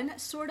in one,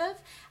 sort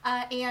of,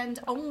 and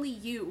only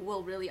you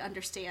will really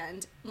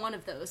understand one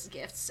of those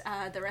gifts.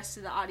 The rest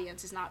of the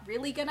audience is not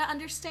really gonna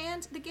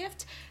understand the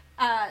gift,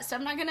 so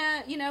I'm not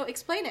gonna,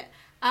 explain it.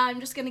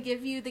 I'm just gonna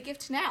give you the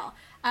gift now.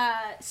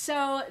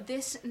 So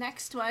this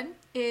next one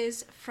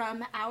is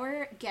from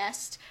our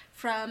guest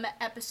from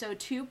episode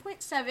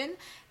 2.7,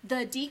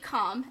 the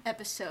DCOM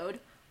episode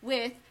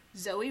with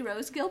Zoe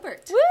Rose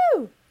Gilbert.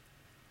 Woo!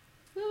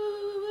 Woo,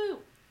 woo, woo.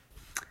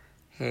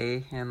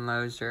 Hey,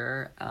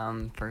 Handloser.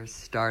 For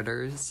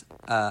starters,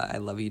 I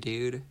love you,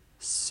 dude,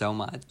 so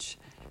much.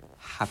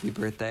 Happy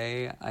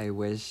birthday. I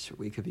wish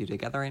we could be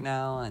together right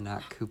now and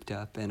not cooped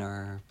up in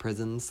our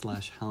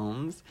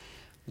prisons/homes.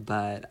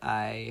 But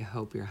I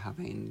hope you're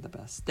having the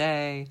best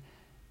day.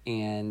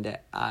 And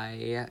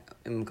I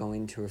am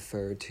going to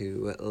refer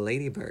to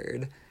Lady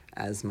Bird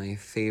as my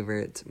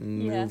favorite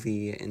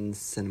movie in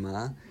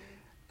cinema.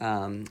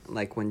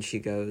 Like when she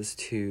goes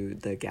to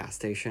the gas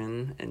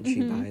station and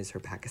she buys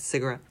her pack of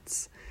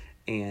cigarettes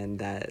and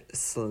that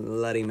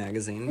slutty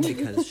magazine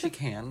because she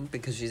can,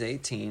 because she's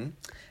 18.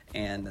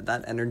 And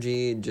that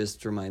energy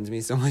just reminds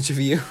me so much of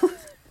you.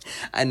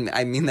 And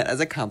I mean that as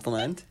a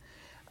compliment.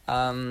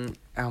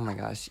 Oh my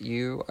gosh,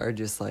 you are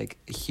just like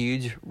a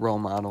huge role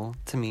model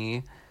to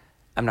me.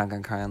 I'm not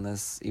gonna cry on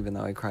this, even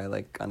though I cry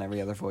like on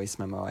every other voice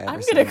memo I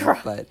ever send.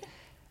 But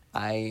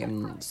I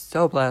am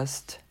so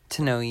blessed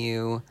to know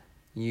you.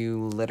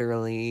 You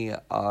literally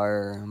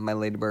are my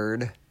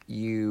ladybird.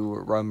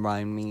 You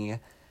remind me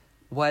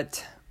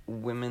what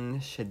women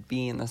should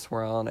be in this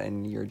world,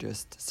 and you're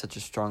just such a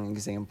strong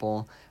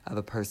example of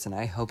a person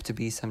I hope to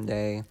be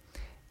someday,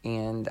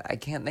 and I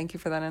can't thank you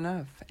for that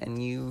enough.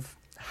 And you've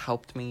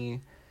helped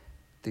me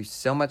through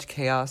so much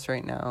chaos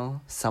right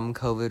now, some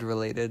COVID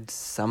related,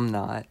 some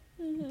not,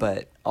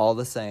 but all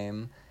the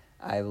same,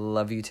 I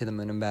love you to the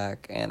moon and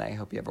back, and I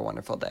hope you have a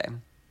wonderful day.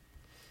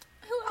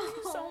 I love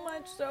you so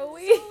much,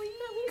 Zoe.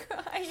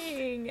 I'm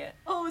crying.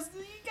 Oh, so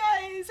you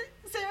guys,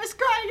 Sarah's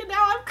crying and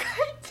now I'm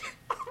crying too.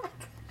 Oh my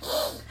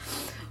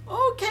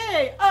god.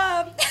 Okay,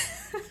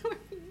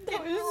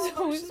 That was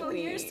so emotional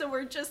here, sweet. so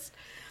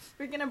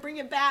we're gonna bring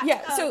it back.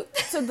 Yeah, so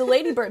the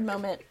Ladybird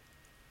moment,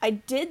 I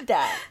did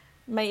that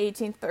my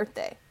 18th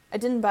birthday. I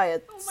didn't buy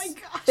a... Oh my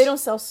gosh. They don't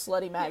sell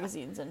slutty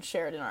magazines in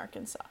Sheridan,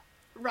 Arkansas.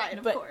 Right,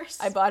 of But course.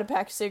 I bought a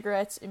pack of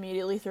cigarettes,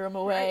 immediately threw them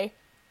away,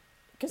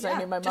 because I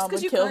knew my just mom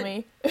 'cause would you kill could.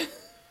 me.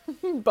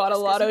 Bought a Just 'cause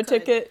lotto you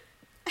could. ticket.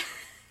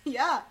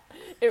 Yeah.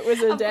 It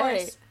was a Of day.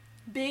 course.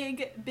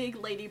 Big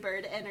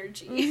Ladybird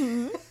energy.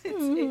 It's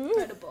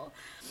incredible.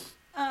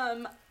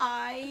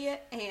 I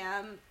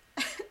am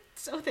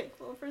so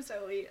thankful for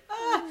Zoe.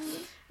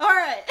 All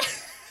right.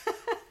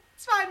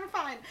 It's fine, we're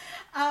fine.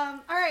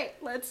 All right,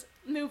 let's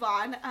move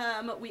on.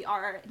 We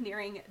are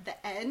nearing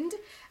the end,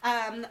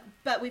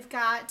 but we've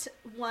got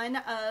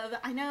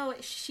I know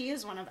she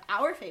is one of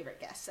our favorite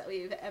guests that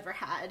we've ever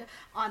had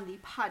on the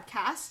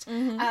podcast,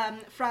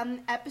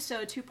 from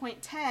episode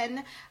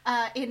 2.10,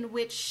 in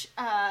which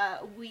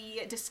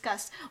we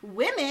discuss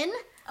women.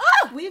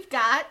 We've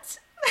got...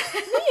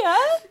 Mia?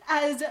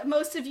 As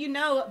most of you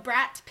know,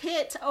 Brat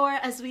Pitt, or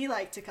as we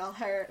like to call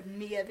her,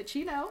 Mia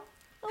Vicino.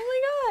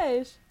 Oh my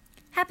gosh.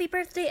 Happy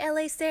birthday,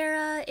 LA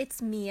Sarah. It's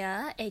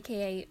Mia,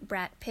 aka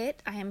Brat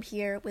Pitt. I am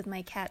here with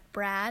my cat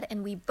Brad,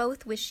 and we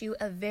both wish you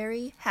a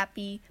very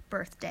happy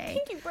birthday.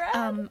 Thank you,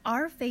 Brad.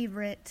 Our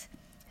favorite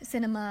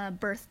cinema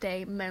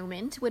birthday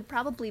moment would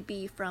probably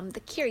be from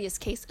The Curious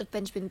Case of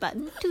Benjamin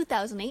Button,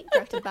 2008,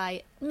 directed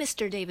by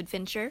Mr. David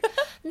Fincher.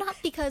 Not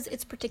because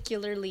it's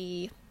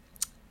particularly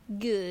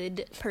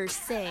good per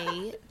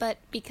se, but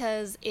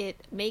because it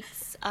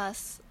makes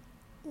us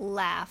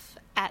laugh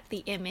at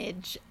the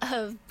image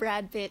of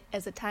Brad Pitt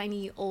as a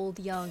tiny old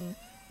young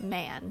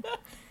man.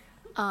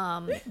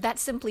 That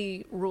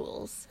simply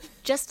rules.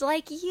 Just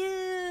like you.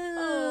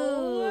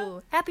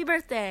 Oh. Happy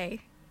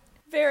birthday.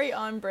 Very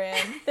on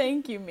brand.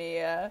 Thank you,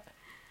 Mia.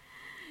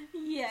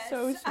 Yes.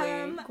 So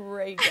sweet.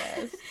 Great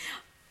guess.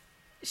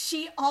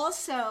 She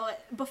also,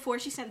 before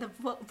she sent the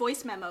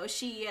voice memo,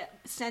 she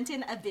sent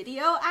in a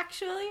video,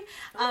 actually.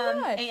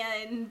 Gosh.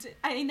 And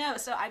I know,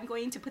 so I'm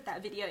going to put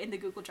that video in the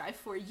Google Drive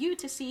for you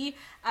to see,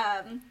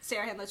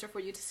 Sarah Handloser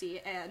for you to see,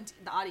 and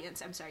the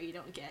audience, I'm sorry you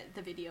don't get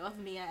the video of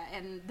Mia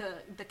and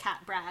the cat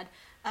Brad.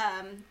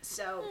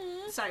 So,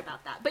 sorry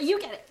about that. But you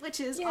get it,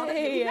 which is all that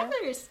really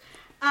matters.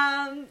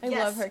 I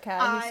love her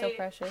cat. He's so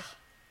precious.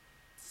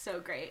 So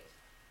great.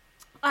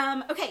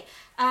 Okay,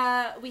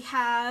 we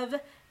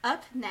have...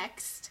 up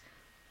next,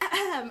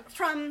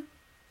 from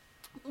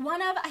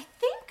one of, I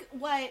think,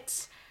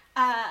 what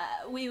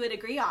we would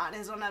agree on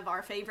is one of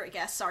our favorite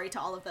guests. Sorry to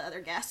all of the other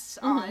guests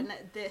on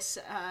this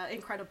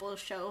incredible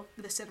show,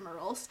 The Cinema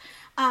Rolls.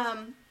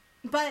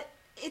 But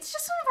it's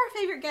just one of our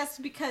favorite guests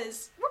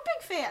because we're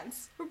big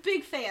fans. We're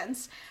big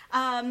fans.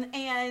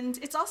 And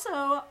it's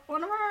also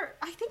one of our,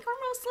 I think, our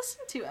most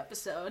listened to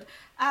episode.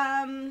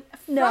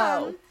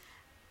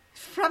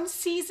 From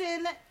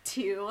season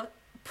 2.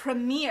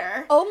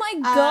 Premiere. Oh my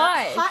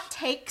gosh. Hot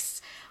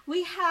takes.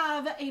 We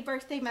have a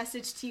birthday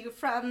message to you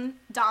from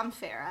Dom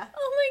Farah.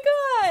 Oh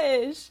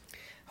my gosh.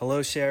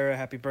 Hello, Sarah.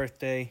 Happy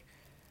birthday.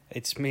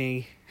 It's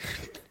me.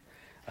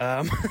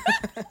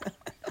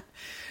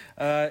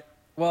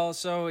 Well,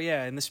 so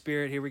yeah, in the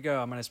spirit, here we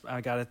go.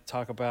 I got to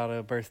talk about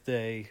a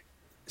birthday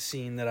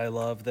scene that I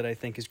love, that I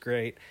think is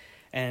great.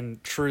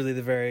 And truly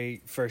the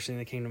very first thing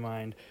that came to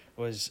mind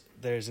was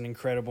there's an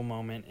incredible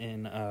moment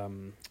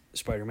in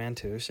Spider-Man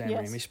 2, Sam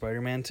Raimi,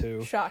 Spider-Man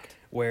 2. Shocked.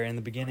 Where in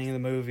the beginning of the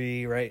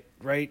movie, right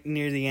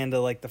near the end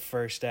of like the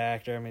first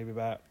act, or maybe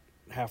about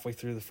halfway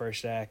through the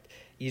first act,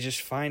 you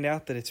just find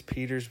out that it's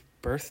Peter's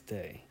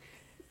birthday.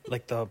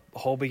 Like the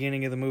whole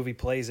beginning of the movie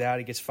plays out,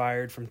 he gets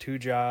fired from 2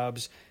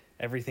 jobs,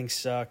 everything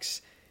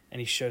sucks, and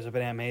he shows up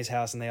at Aunt May's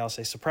house and they all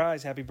say,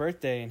 "Surprise, happy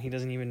birthday," and he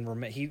doesn't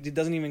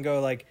even go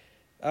like,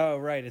 "Oh,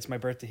 right, it's my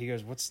birthday." He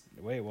goes, What's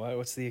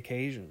the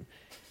occasion?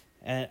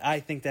 And I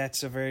think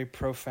that's a very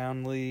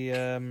profoundly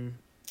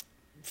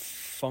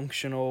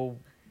functional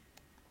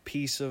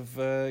piece of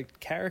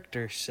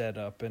character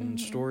setup and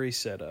story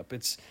setup.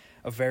 It's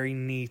a very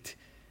neat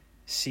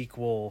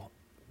sequel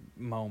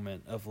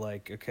moment of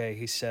like, okay,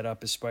 he's set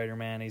up as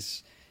Spider-Man.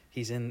 He's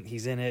in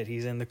it.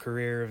 He's in the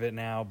career of it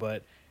now.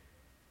 But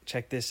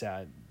check this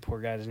out. Poor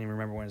guy doesn't even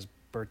remember when his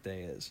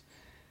birthday is.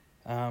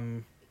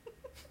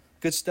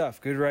 Good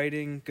stuff. Good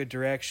writing. Good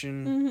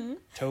direction.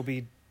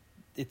 Toby.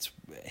 It's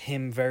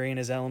him very in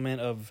his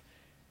element of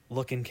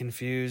looking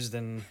confused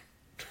and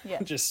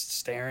just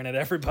staring at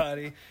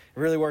everybody. It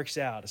really works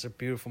out. It's a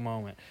beautiful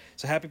moment.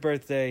 So happy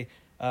birthday.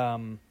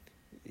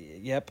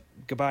 Yep.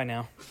 Goodbye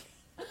now.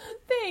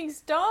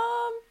 Thanks,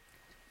 Dom.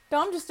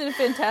 Dom just did a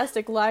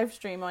fantastic live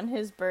stream on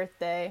his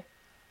birthday.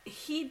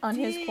 He on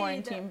did. his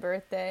quarantine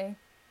birthday.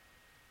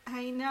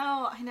 I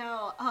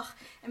know. Ugh,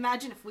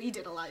 imagine if we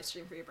did a live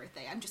stream for your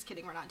birthday. I'm just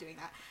kidding. We're not doing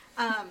that.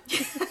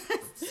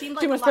 Seemed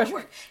like a lot of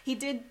work. He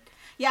did.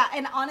 Yeah,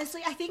 and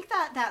honestly, I think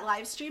that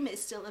live stream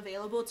is still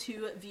available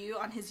to view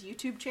on his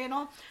YouTube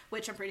channel,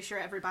 which I'm pretty sure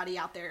everybody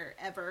out there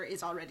ever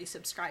is already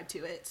subscribed to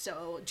it.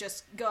 So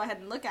just go ahead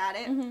and look at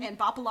it and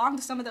bop along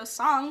to some of those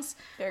songs.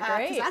 They're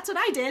great. 'Cause that's what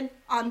I did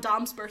on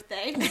Dom's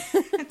birthday.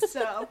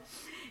 So,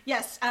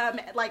 yes,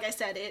 like I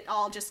said, it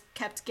all just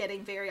kept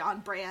getting very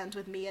on brand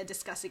with Mia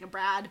discussing a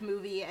Brad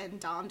movie and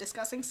Dom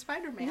discussing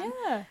Spider-Man.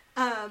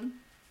 Yeah.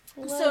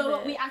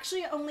 So we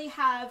actually only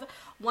have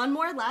one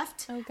more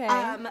left. Okay.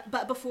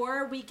 But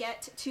before we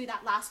get to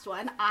that last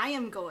one,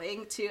 I'm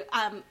going to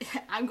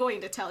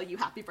tell you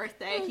happy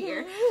birthday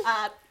here.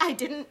 I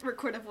didn't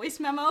record a voice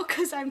memo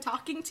because I'm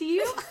talking to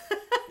you.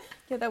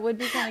 Yeah, that would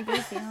be kind of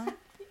goofy, huh?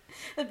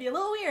 That'd be a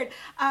little weird.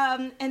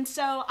 And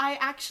so I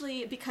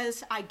actually,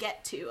 because I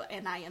get to,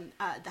 and I am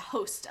the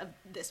host of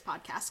this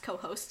podcast,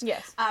 co-host.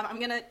 Yes. I'm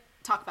going to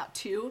talk about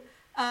two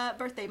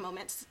birthday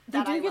moments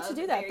that I love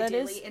very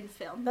dearly in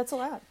film. That's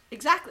allowed.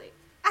 Exactly.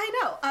 I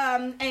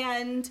know.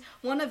 And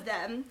one of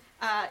them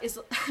is,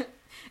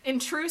 in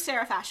true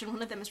Sarah fashion,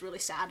 one of them is really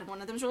sad and one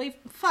of them is really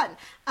fun.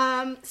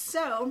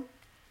 So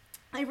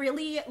I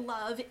really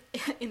love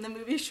in the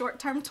movie Short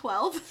Term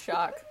 12.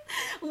 Shock.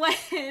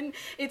 When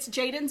it's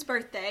Jaden's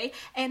birthday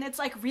and it's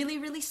like really,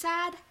 really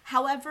sad.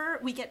 However,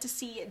 we get to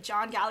see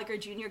John Gallagher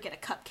Jr. get a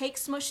cupcake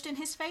smushed in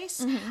his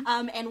face.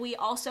 And we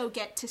also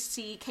get to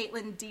see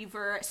Caitlin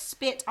Dever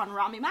spit on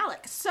Rami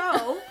Malek.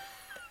 So...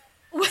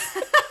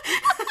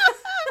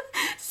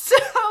 So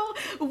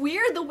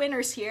we're the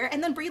winners here,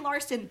 and then Brie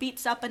Larson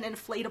beats up an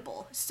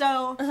inflatable.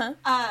 So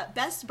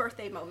best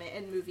birthday moment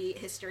in movie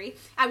history.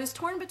 I was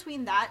torn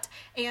between that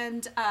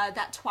and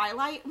that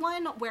Twilight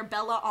one where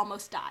Bella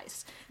almost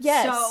dies.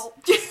 Yes, so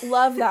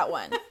love that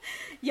one.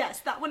 Yes,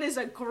 that one is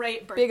a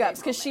great birthday. Big ups,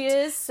 because she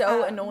is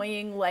so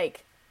annoying.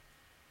 Like,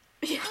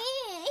 yeah.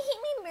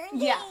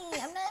 Yeah.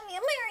 I'm not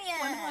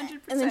Marion. 100%.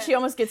 And then she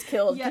almost gets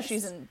killed because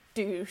she's a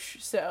douche.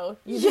 So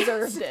you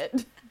deserved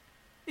it.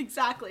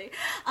 Exactly.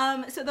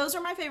 So those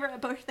are my favorite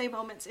birthday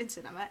moments in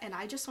cinema, and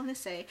I just want to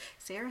say,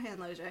 Sarah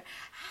Handloser,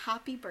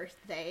 happy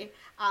birthday.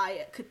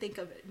 I could think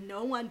of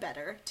no one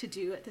better to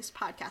do this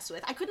podcast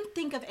with. I couldn't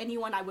think of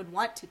anyone I would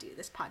want to do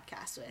this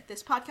podcast with.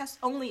 This podcast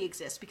only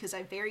exists because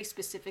I very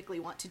specifically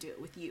want to do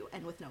it with you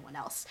and with no one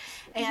else.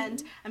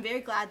 And I'm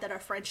very glad that our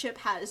friendship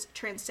has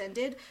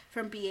transcended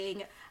from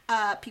being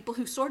people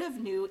who sort of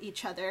knew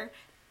each other,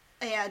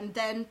 and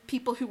then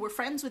people who were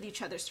friends with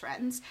each other's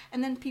friends,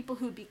 and then people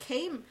who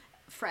became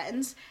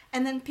friends,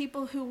 and then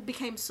people who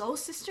became soul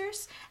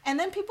sisters, and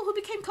then people who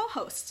became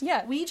co-hosts.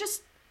 Yeah. We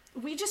just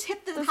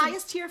hit the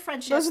highest tier of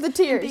friendship. Those are the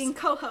tiers. Being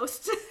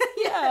co-hosts.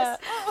 Yes.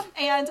 Yeah.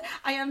 And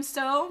I am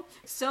so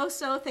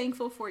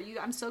thankful for you.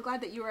 I'm so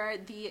glad that you are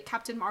the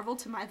Captain Marvel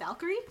to my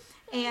Valkyrie,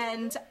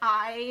 and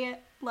I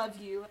love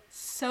you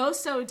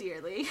so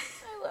dearly.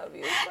 I love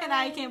you. And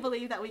I can't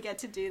believe that we get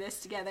to do this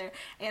together.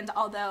 And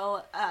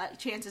although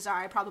chances are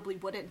I probably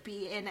wouldn't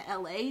be in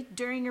LA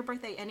during your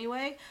birthday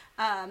anyway,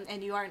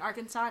 and you are in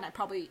Arkansas, and I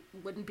probably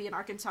wouldn't be in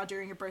Arkansas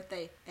during your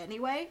birthday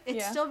anyway,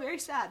 it's still very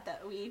sad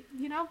that we,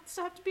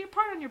 still have to be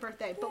apart on your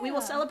birthday. But we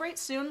will celebrate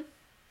soon.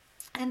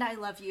 And I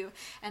love you,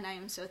 and I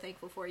am so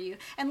thankful for you.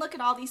 And look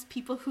at all these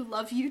people who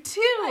love you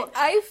too.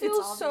 I feel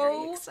it's all very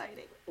so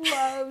exciting.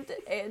 Loved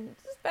and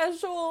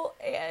special,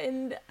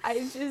 and I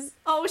just...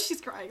 Oh, she's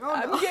crying. Oh,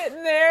 I'm no.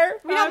 getting there.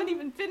 We haven't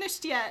even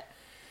finished yet.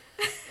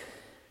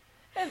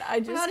 And I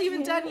just We're not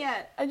even done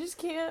yet. I just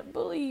can't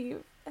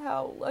believe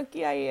how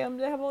lucky I am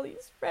to have all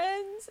these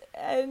friends,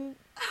 and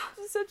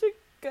just such a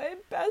good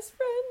best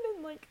friend,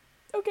 and like,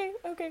 okay.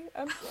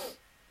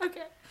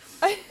 Okay.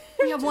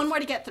 We have one more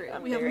to get through.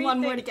 We have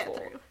one more to get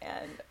through.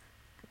 And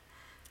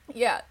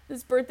yeah,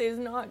 this birthday is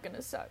not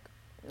gonna suck.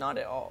 Not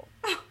at all.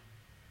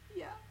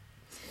 Yeah.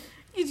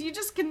 You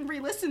just can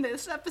re-listen to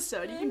this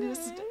episode. You can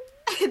just...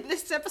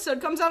 This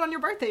episode comes out on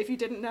your birthday if you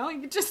didn't know. You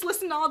can just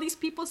listen to all these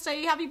people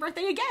say happy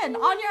birthday again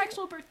on your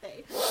actual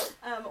birthday.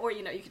 Or,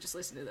 you could just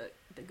listen to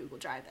the Google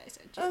Drive that I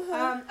sent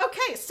you.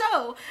 Okay,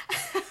 so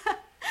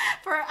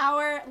for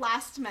our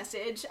last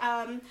message,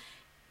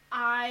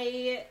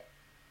 I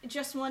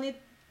just wanted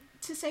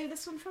to say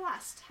this one for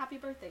last. Happy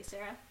birthday,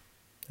 Sarah.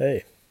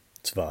 Hey,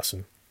 it's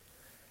Vasan.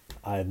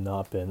 I have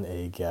not been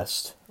a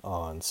guest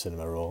on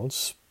Cinema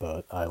Rolls,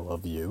 but I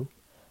love you,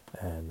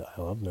 and I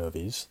love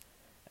movies,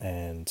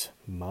 and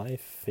my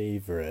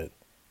favorite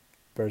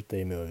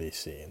birthday movie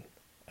scene,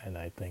 and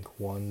I think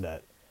one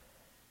that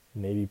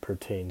maybe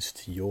pertains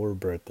to your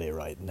birthday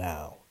right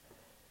now,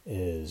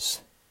 is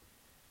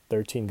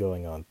 13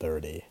 Going on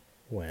 30,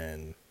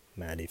 when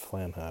Maddie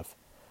Flamhoff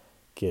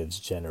gives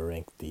Jenna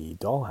Rink the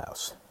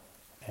dollhouse.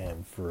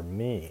 And for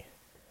me,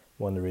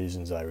 one of the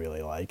reasons I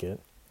really like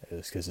it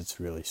is because it's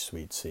a really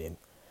sweet scene.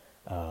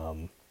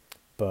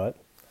 But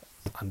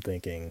I'm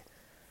thinking, in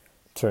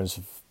terms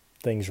of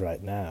things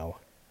right now,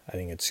 I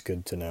think it's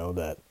good to know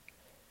that,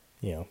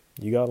 you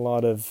got a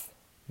lot of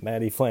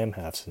Maddie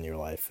Flamhalfs in your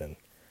life, and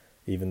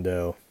even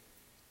though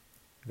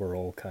we're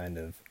all kind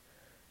of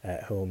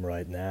at home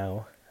right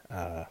now,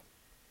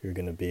 you're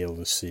going to be able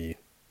to see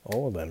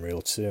all of them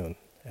real soon.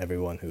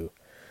 Everyone who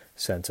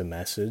sent a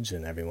message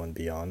and everyone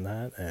beyond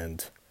that,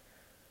 and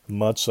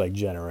much like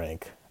Jenna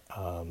Rank,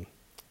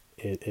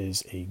 it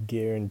is a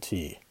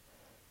guarantee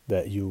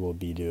that you will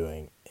be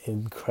doing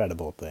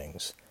incredible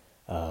things.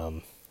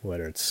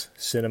 Whether it's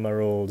Cinema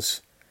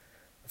Rolls,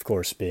 of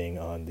course being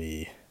on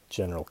the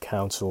general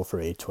council for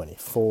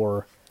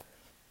A24,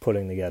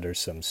 putting together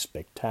some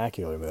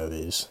spectacular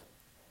movies,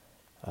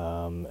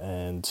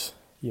 and,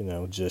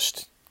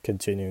 just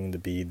continuing to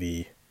be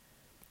the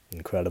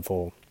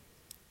incredible,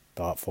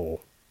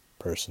 thoughtful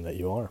person that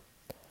you are.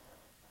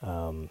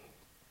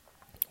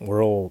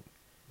 We're all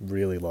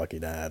really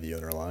lucky to have you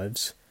in our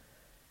lives,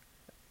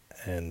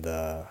 and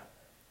I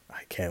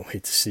can't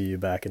wait to see you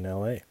back in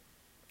LA.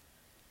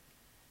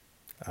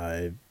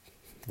 I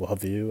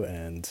love you,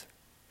 and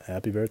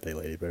happy birthday,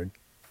 Lady Bird.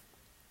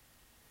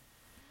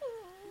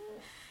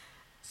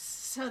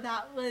 So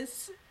that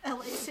was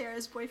LA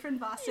Sarah's boyfriend,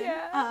 Boston.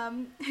 Yeah.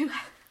 Who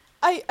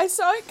I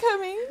saw it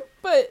coming,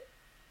 but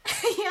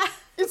yeah,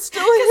 it's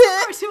still a hit.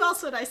 Of course, who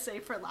else would I say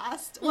for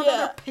last? What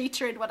other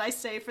patron would I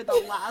say for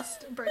the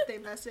last birthday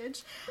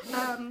message?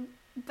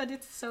 But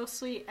it's so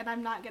sweet, and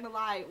I'm not gonna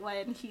lie,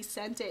 when he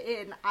sent it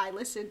in, I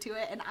listened to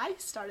it, and I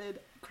started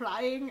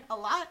crying a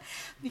lot,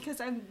 because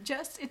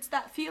it's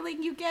that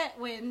feeling you get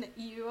when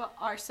you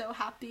are so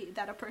happy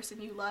that a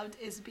person you loved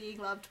is being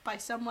loved by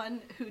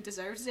someone who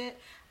deserves it,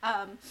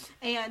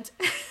 and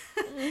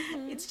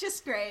it's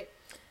just great.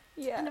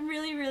 Yeah. And I'm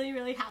really, really,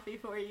 really happy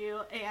for you,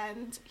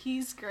 and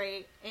he's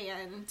great,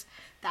 and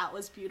that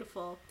was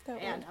beautiful,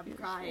 and I'm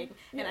crying.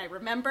 Yeah. And I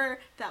remember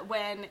that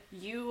when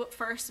you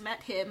first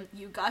met him,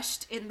 you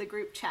gushed in the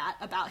group chat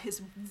about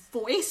his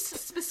voice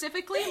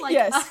specifically. Like,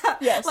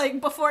 yes.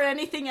 Like, before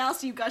anything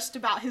else, you gushed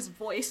about his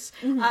voice,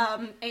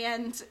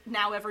 and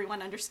now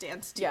everyone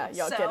understands, too. Yeah,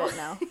 y'all get it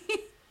now.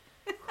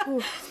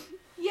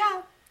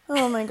 Yeah.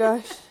 Oh my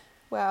gosh.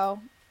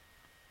 Wow.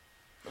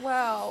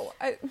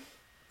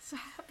 So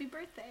happy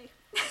birthday.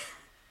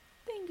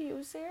 Thank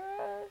you,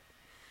 Sarah.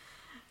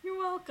 You're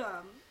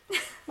welcome.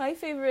 My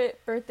favorite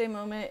birthday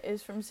moment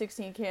is from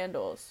 16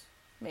 Candles,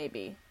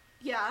 maybe.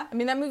 Yeah. I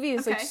mean, that movie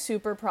is, like,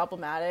 super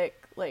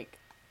problematic, like,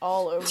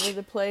 all over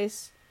the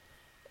place.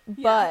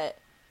 But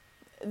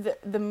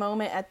the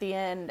moment at the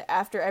end,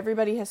 after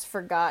everybody has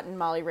forgotten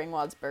Molly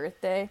Ringwald's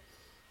birthday,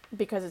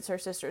 because it's her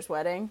sister's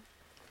wedding.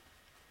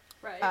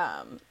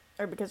 Right.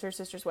 Or because her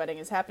sister's wedding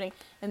is happening,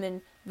 and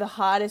then the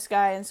hottest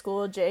guy in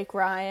school, Jake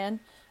Ryan,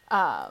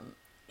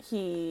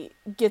 he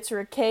gets her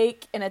a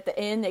cake, and at the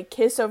end they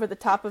kiss over the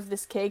top of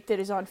this cake that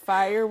is on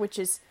fire, which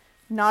is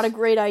not a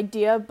great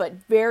idea, but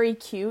very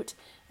cute,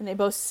 and they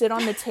both sit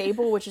on the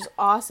table, which is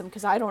awesome,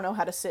 because I don't know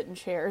how to sit in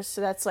chairs,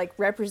 so that's, like,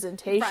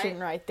 representation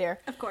right there.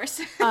 Of course.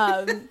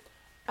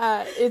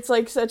 It's,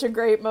 like, such a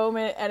great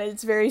moment, and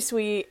it's very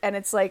sweet, and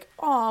it's like,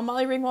 aw,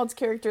 Molly Ringwald's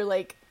character,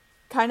 like,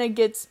 kind of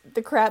gets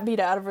the crap beat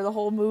out of her the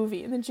whole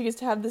movie, and then she gets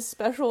to have this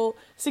special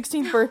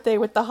 16th birthday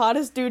with the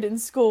hottest dude in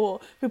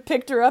school who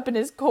picked her up in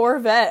his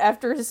Corvette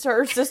after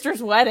her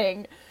sister's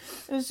wedding.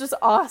 It's just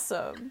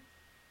awesome.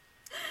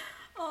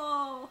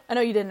 Oh, I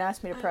know you didn't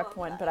ask me to prep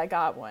one, but I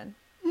got one.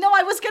 No,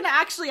 I was gonna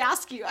actually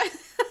ask you. I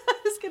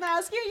was gonna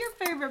ask you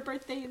your favorite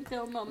birthday in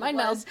film moment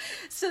was.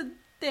 So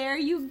there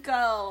you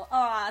go.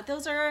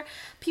 Those are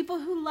people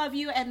who love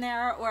you, and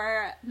there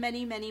are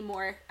many, many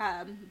more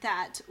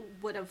that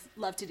would have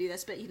loved to do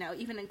this. But,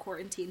 even in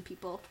quarantine,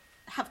 people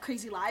have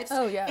crazy lives.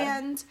 Oh, yeah.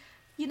 And,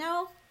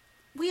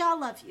 we all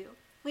love you.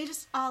 We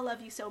just all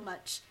love you so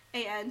much.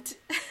 And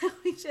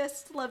we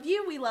just love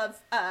you. We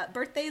love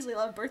birthdays. We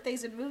love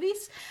birthdays and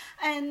movies.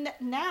 And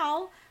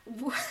now,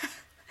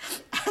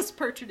 as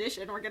per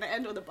tradition, we're going to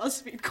end with a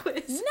BuzzFeed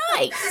quiz.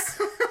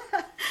 Nice!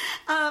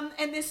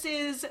 And this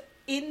is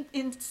in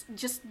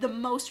just the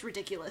most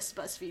ridiculous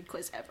BuzzFeed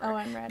quiz ever. Oh,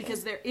 I'm ready.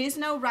 Because there is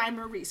no rhyme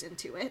or reason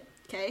to it,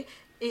 okay?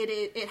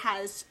 It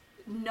has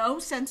no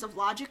sense of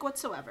logic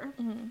whatsoever.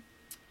 Mm-hmm.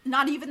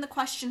 Not even the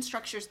question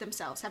structures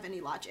themselves have any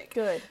logic.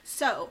 Good.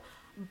 So,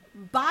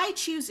 by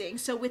choosing,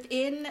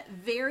 within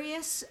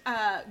various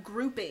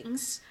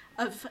groupings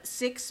of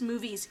 6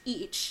 movies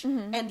each,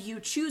 and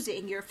you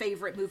choosing your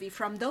favorite movie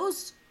from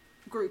those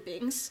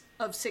groupings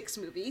of 6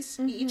 movies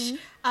each,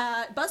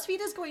 BuzzFeed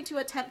is going to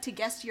attempt to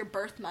guess your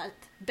birth month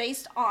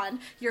based on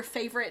your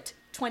favorite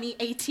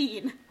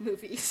 2018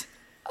 movies.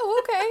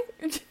 Oh,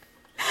 okay.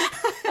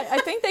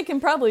 I think they can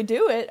probably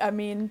do it. I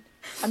mean,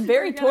 I'm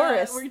very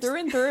Taurus through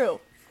and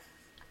through.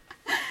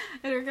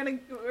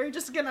 And we're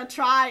just gonna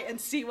try and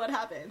see what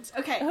happens.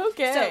 Okay.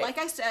 So, like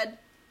I said,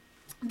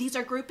 these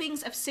are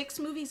groupings of 6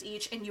 movies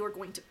each, and you are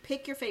going to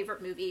pick your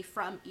favorite movie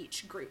from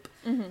each group.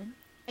 Mm-hmm.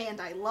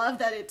 And I love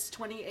that it's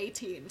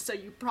 2018, so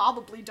you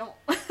probably don't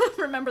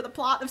remember the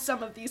plot of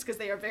some of these because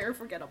they are very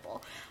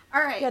forgettable.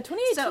 All right. Yeah,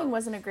 2018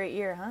 wasn't a great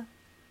year, huh?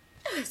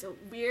 It was a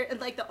weird,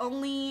 like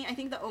I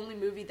think the only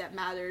movie that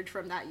mattered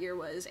from that year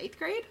was 8th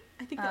grade.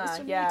 I think that was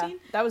 2018. Yeah,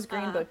 that was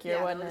Green Book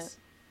year, wasn't it?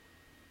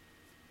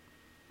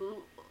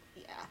 Ooh,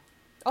 yeah.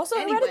 Also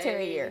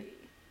Hereditary year.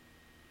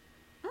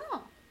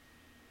 Oh.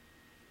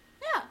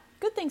 Yeah.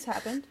 Good things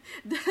happened.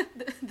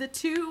 The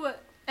two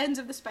ends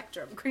of the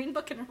spectrum, Green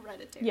Book and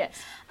Hereditary.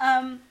 Yes.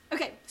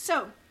 Okay,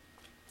 so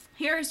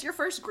here's your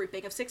first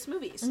grouping of 6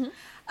 movies. Mm-hmm.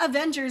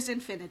 Avengers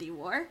Infinity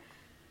War,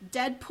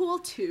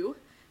 Deadpool 2,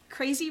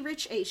 Crazy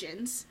Rich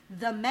Asians,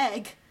 The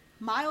Meg,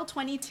 Mile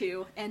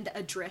 22, and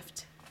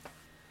Adrift.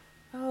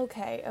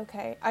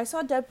 Okay. I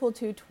saw Deadpool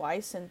 2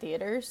 twice in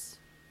theaters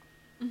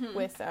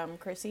with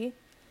Chrissy.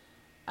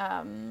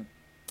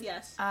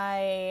 Yes.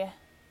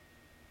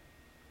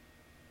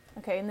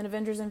 Okay, and then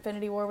Avengers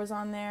Infinity War was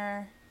on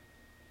there.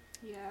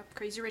 Yeah,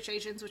 Crazy Rich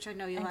Asians, which I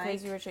know you and like.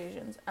 Crazy Rich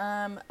Asians.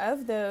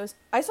 Of those,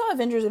 I saw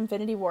Avengers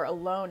Infinity War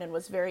alone and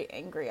was very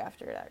angry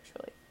after it,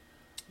 actually.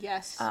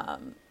 Yes.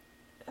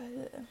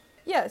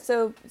 Yeah,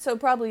 so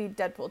probably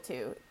Deadpool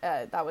 2.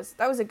 That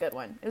was a good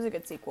one. It was a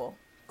good sequel.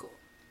 Cool.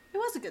 It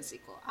was a good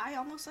sequel. I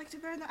almost liked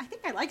it better than... I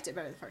think I liked it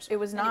better than the first one. It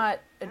was not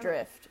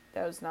Adrift.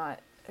 That was not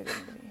a good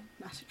movie.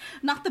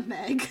 Not The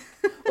Meg.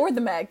 Or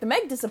The Meg. The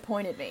Meg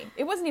disappointed me.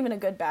 It wasn't even a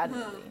good bad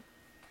movie.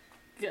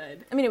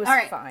 Good. I mean, it was All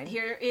right, fine.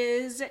 Here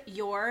is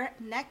your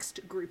next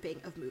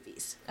grouping of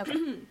movies.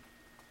 Okay.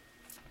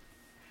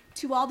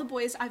 To All the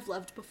Boys I've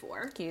Loved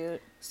Before.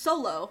 Cute.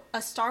 Solo,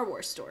 A Star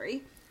Wars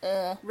Story.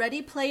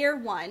 Ready Player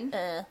One.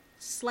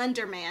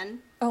 Slender Man.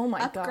 Oh my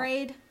god.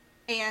 Upgrade.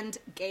 And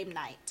Game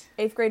Night.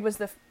 8th grade was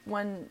the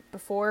one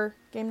before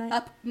Game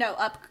Night?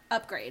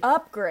 Upgrade.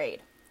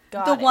 Upgrade.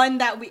 Got the it. one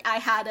that I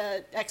had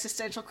a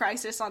existential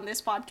crisis on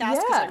this podcast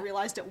because I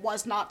realized it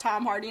was not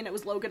Tom Hardy and it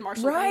was Logan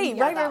Marshall. Right.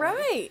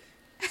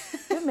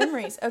 Good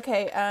memories.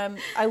 Okay,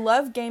 I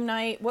love Game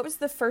Night. What was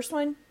the first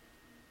one?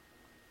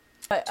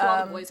 To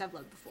All the Boys I've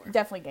Loved Before.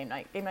 Definitely Game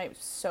Night. Game Night was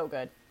so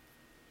good.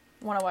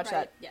 Want to watch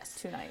that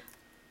tonight.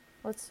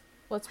 Let's.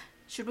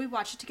 Should we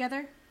watch it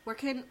together?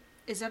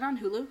 Is that on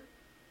Hulu?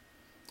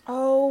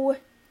 Oh,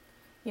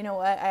 you know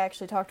what? I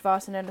actually talked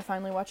Vossen into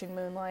finally watching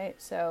Moonlight,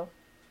 so.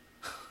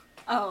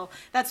 Oh,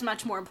 that's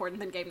much more important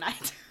than Game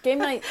Night. Game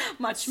Night,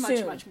 much more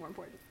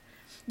important.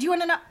 Do you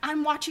want to know?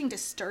 I'm watching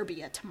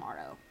Disturbia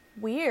tomorrow.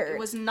 Weird. It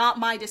was not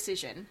my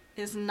decision.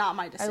 It is not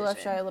my decision. I love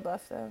Shia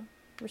LaBeouf, though.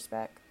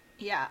 Respect.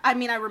 Yeah, I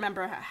mean, I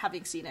remember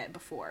having seen it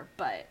before,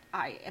 but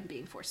I am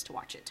being forced to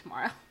watch it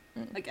tomorrow.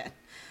 Again.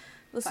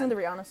 Listen to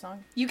the Rihanna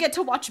song. You get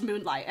to watch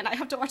Moonlight, and I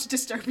have to watch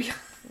Disturbia.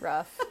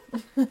 Rough.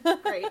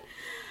 Great.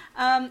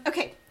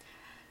 Okay.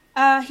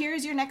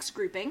 Here's your next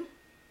grouping.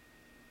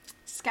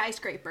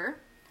 Skyscraper,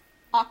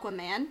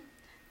 Aquaman,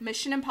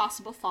 Mission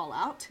Impossible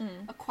Fallout,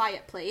 A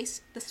Quiet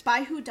Place, The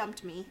Spy Who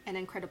Dumped Me, and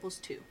Incredibles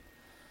 2.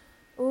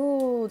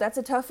 Ooh, that's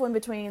a tough one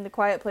between The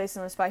Quiet Place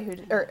and The Spy Who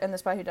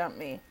Dumped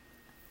Me.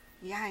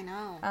 Yeah, I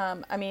know.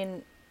 I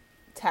mean,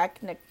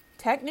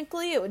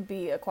 technically it would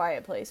be A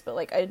Quiet Place, but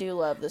like I do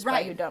love The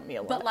Spy Who Dumped Me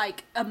a lot. But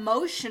like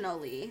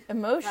emotionally,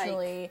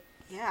 like,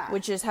 yeah,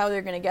 which is how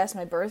they're gonna guess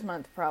my birth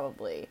month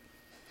probably.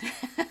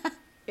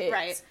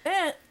 Right.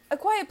 A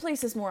Quiet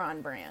Place is more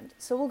on brand,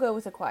 so we'll go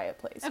with A Quiet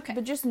Place. Okay.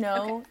 But just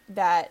know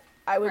that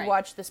I would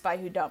watch The Spy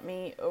Who Dumped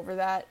Me over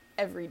that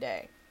every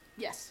day.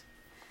 Yes.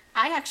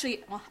 I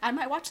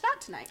might watch that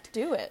tonight.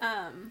 Do it.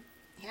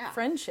 Yeah.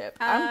 Friendship.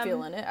 I'm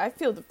feeling it. I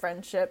feel the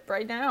friendship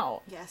right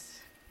now. Yes.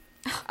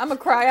 I'm gonna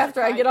cry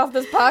after I get off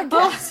this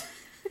podcast.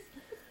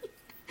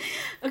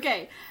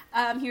 Okay.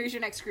 Here's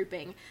your next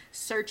grouping.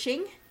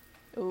 Searching,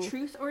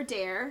 Truth or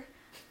Dare,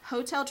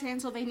 Hotel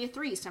Transylvania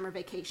 3 Summer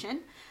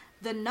Vacation,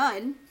 The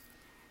Nun,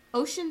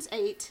 Ocean's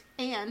 8,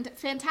 and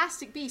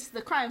Fantastic Beasts: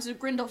 The Crimes of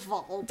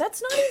Grindelwald.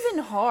 That's not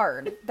even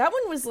hard. That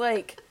one was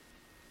like,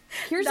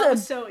 here's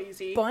so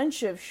easy.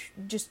 Bunch of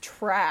just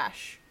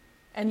trash,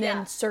 and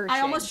then Searching.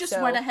 I almost just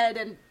went ahead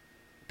and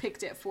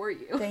picked it for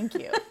you. Thank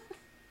you.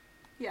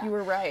 Yeah. You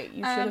were right.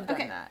 You should have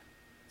done that.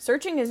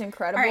 Searching is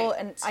incredible,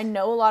 and I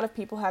know a lot of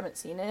people haven't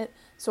seen it,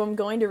 so I'm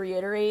going to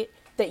reiterate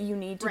that you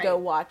need to go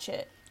watch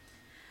it.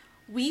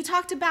 We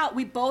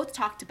both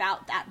talked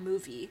about that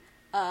movie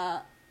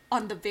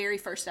on the very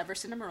first ever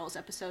Cinema Rolls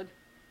episode.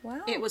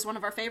 Wow. It was one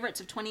of our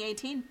favorites of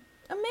 2018.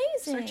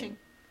 Amazing. Searching.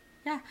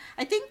 Yeah.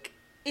 I think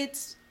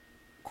it's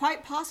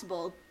quite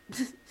possible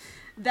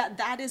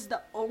that is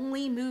the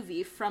only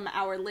movie from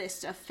our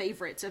list of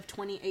favorites of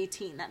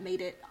 2018 that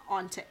made it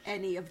onto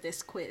any of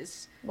this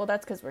quiz. Well,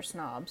 that's because we're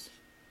snobs.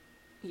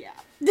 Yeah.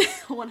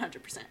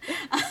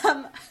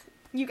 100%.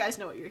 You guys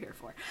know what you're here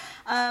for.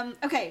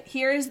 Okay,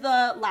 here's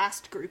the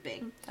last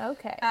grouping.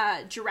 Okay.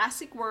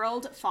 Jurassic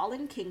World,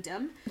 Fallen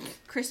Kingdom,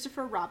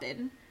 Christopher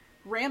Robin,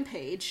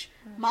 Rampage,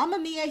 Mamma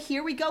Mia,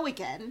 Here We Go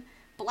Again,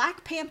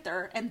 Black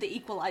Panther, and The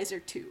Equalizer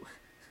 2.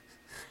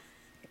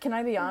 Can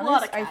I be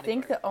honest? I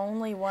think the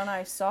only one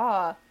I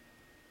saw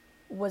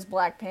was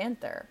Black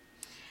Panther.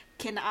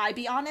 Can I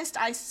be honest?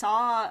 I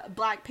saw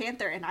Black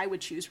Panther and I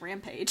would choose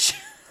Rampage.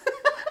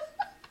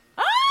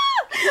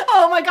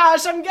 Oh my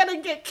gosh, I'm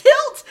gonna get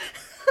killed!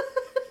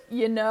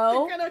 You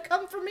know? They're gonna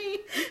come for me.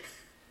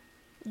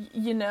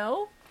 You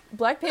know,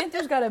 Black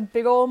Panther's got a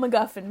big old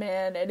MacGuffin,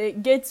 man, and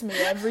it gets me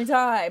every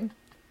time.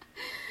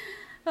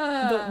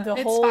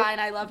 It's fine.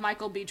 I love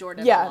Michael B.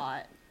 Jordan a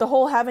lot. The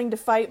whole having to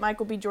fight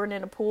Michael B. Jordan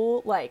in a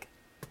pool, like,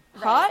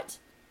 hot,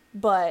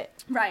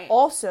 but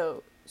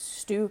also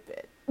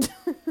stupid.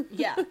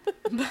 Yeah,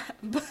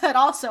 but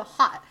also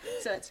hot,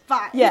 so it's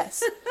fine.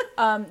 Yes.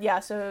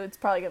 So it's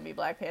probably going to be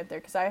Black Panther,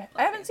 because I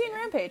haven't seen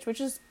Rampage,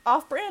 which is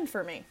off-brand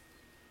for me.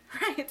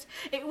 Right.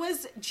 It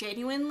was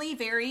genuinely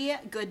very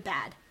good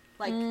bad,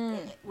 like,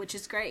 which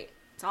is great.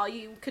 It's all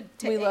you could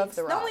take. We love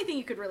The Rock. The only thing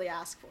you could really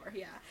ask for,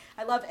 yeah.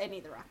 I love any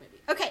The Rock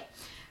movie. Okay,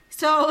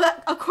 so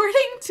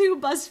according to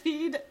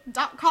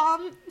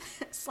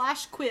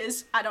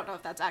BuzzFeed.com/quiz, I don't know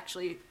if that's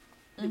actually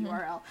the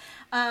URL,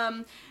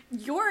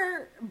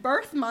 your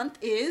birth month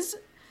is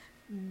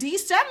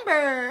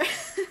December.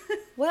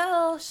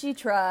 Well, she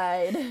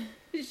tried.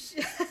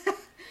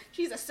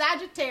 She's a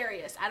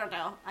Sagittarius. I don't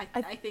know.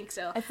 I think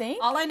so. I think.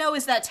 All I know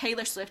is that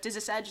Taylor Swift is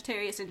a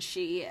Sagittarius and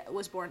she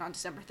was born on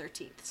December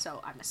 13th, so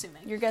I'm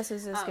assuming. Your guess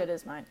is as good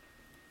as mine.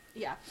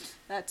 Yeah,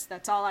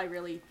 that's all I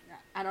really...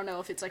 I don't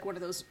know if it's like one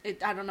of those...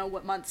 I don't know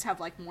what months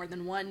have like more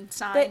than one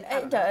sign.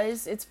 It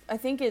does. I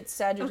think it's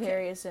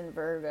Sagittarius and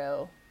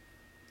Virgo.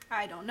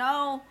 I don't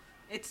know.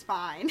 It's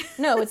fine.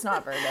 No, it's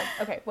not Virgo.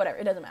 Okay, whatever.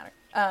 It doesn't matter.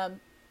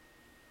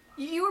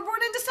 You were born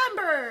in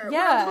December.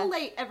 Yeah. We're a little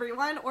late,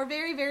 everyone, or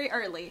very, very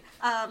early.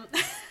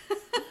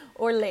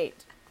 Or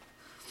late.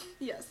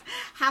 Yes.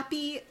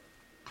 Happy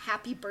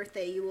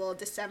birthday, you little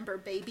December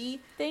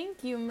baby.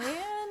 Thank you,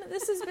 man.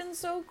 This has been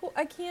so cool.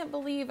 I can't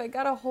believe I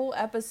got a whole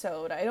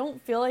episode. I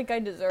don't feel like I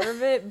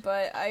deserve it,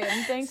 but I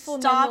am thankful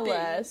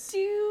nonetheless.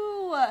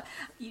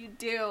 You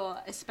do,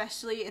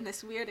 especially in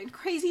this weird and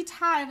crazy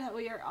time that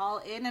we are all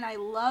in, and I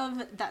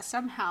love that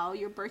somehow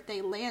your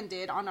birthday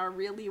landed on our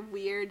really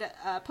weird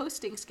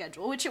posting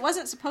schedule, which it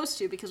wasn't supposed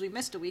to because we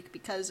missed a week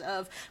because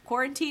of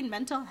quarantine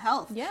mental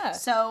health. Yeah.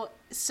 So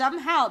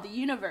somehow the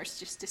universe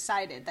just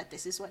decided that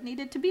this is what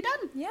needed to be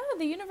done. Yeah,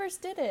 the universe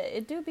did it.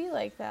 It do be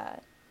like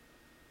that.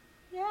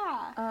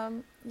 Yeah.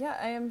 Yeah,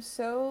 I am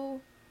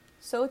so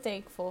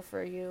thankful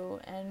for you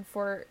and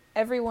for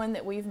everyone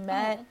that we've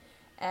met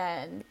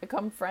and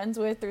become friends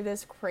with through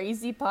this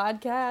crazy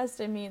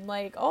podcast. I mean,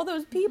 like, all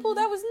those people,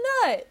 that was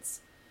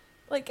nuts.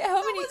 Like,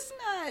 how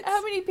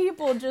many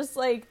people just,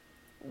 like,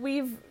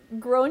 we've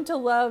grown to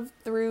love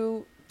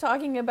through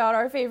talking about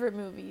our favorite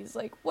movies.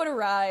 Like, what a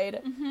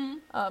ride.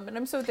 And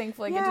I'm so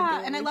thankful I get to do it.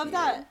 Yeah, and I love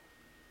that.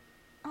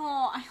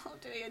 Oh, I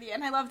love doing it.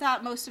 And I love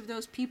that most of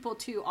those people,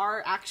 too,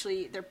 are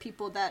actually, they're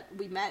people that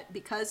we met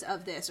because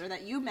of this, or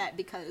that you met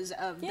because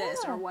of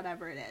this, or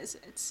whatever it is.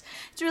 It's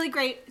really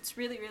great. It's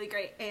really, really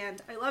great.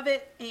 And I love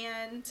it.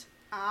 And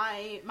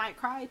I might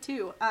cry,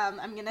 too.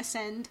 I'm going to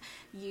send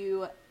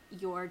you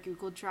your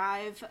Google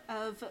Drive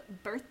of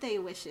birthday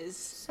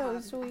wishes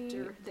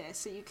after this,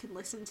 so you can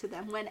listen to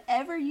them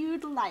whenever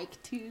you'd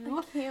like to.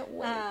 I can't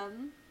wait.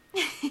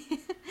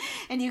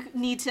 And you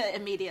need to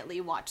immediately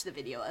watch the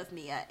video of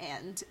Mia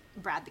and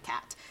Brad the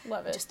cat.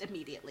 Love it. Just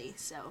immediately.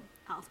 So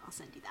I'll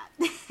send you that.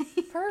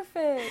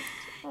 Perfect.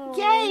 Aww.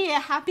 Yay!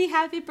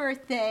 Happy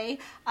birthday.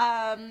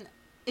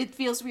 It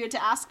feels weird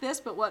to ask this,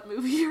 but what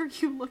movie are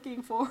you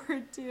looking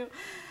forward to?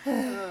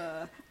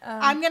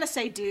 I'm gonna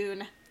say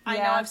Dune. I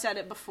know I've said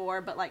it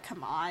before, but like,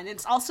 come on.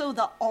 It's also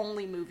the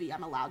only movie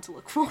I'm allowed to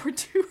look forward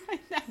to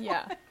right now.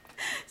 Yeah.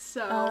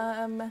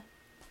 So.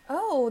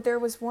 There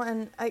was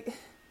one.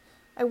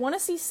 I want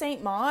to see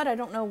Saint Maud. I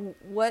don't know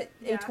what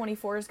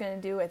A24 is going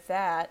to do with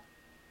that.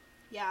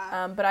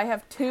 Yeah. But I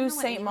have 2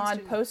 Saint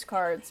Maud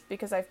postcards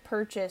because I've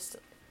purchased.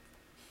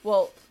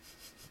 Well,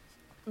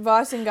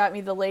 Vossen got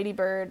me the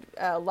Ladybird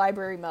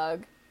library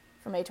mug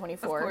from A24.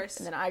 Of course.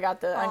 And then I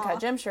got the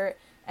Uncut Gem shirt.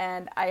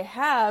 And I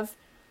have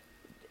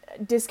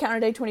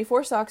discounted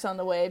A24 socks on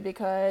the way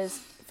because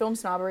film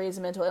snobbery is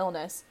a mental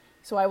illness.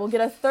 So I will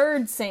get a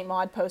 3rd Saint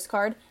Maud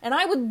postcard, and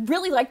I would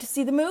really like to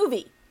see the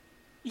movie.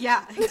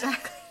 Yeah,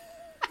 exactly.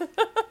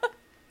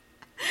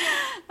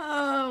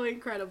 Oh,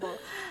 incredible.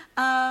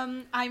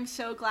 I'm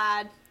so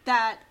glad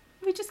that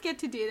we just get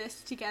to do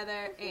this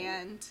together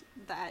and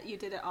that you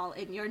did it all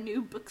in your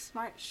new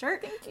Booksmart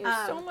shirt. Thank you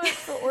so much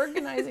for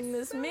organizing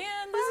this,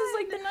 man. This is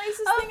like the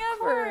nicest thing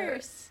ever.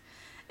 Course.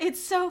 It's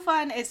so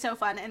fun. It's so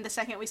fun. And the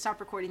second we stop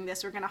recording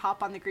this, we're going to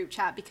hop on the group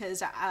chat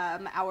because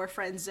our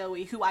friend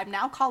Zoe, who I'm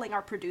now calling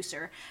our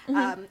producer,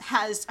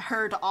 has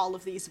heard all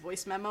of these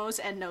voice memos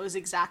and knows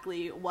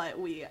exactly what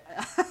we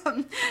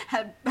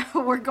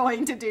were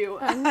going to do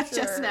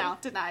just now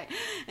tonight.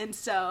 And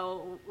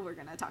so we're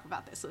going to talk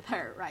about this with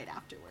her right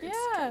afterwards.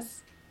 Yeah.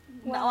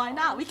 Wow. Why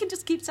not? We can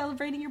just keep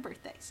celebrating your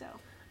birthday. So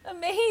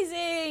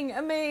amazing.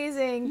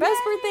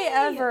 Best birthday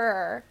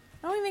ever.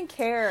 I don't even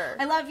care.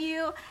 I love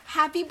you.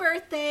 Happy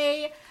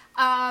birthday.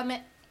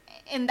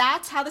 And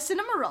that's how the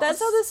cinema rolls. That's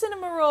how the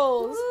cinema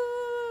rolls.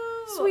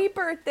 Woo. Sweet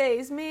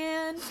birthdays,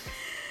 man.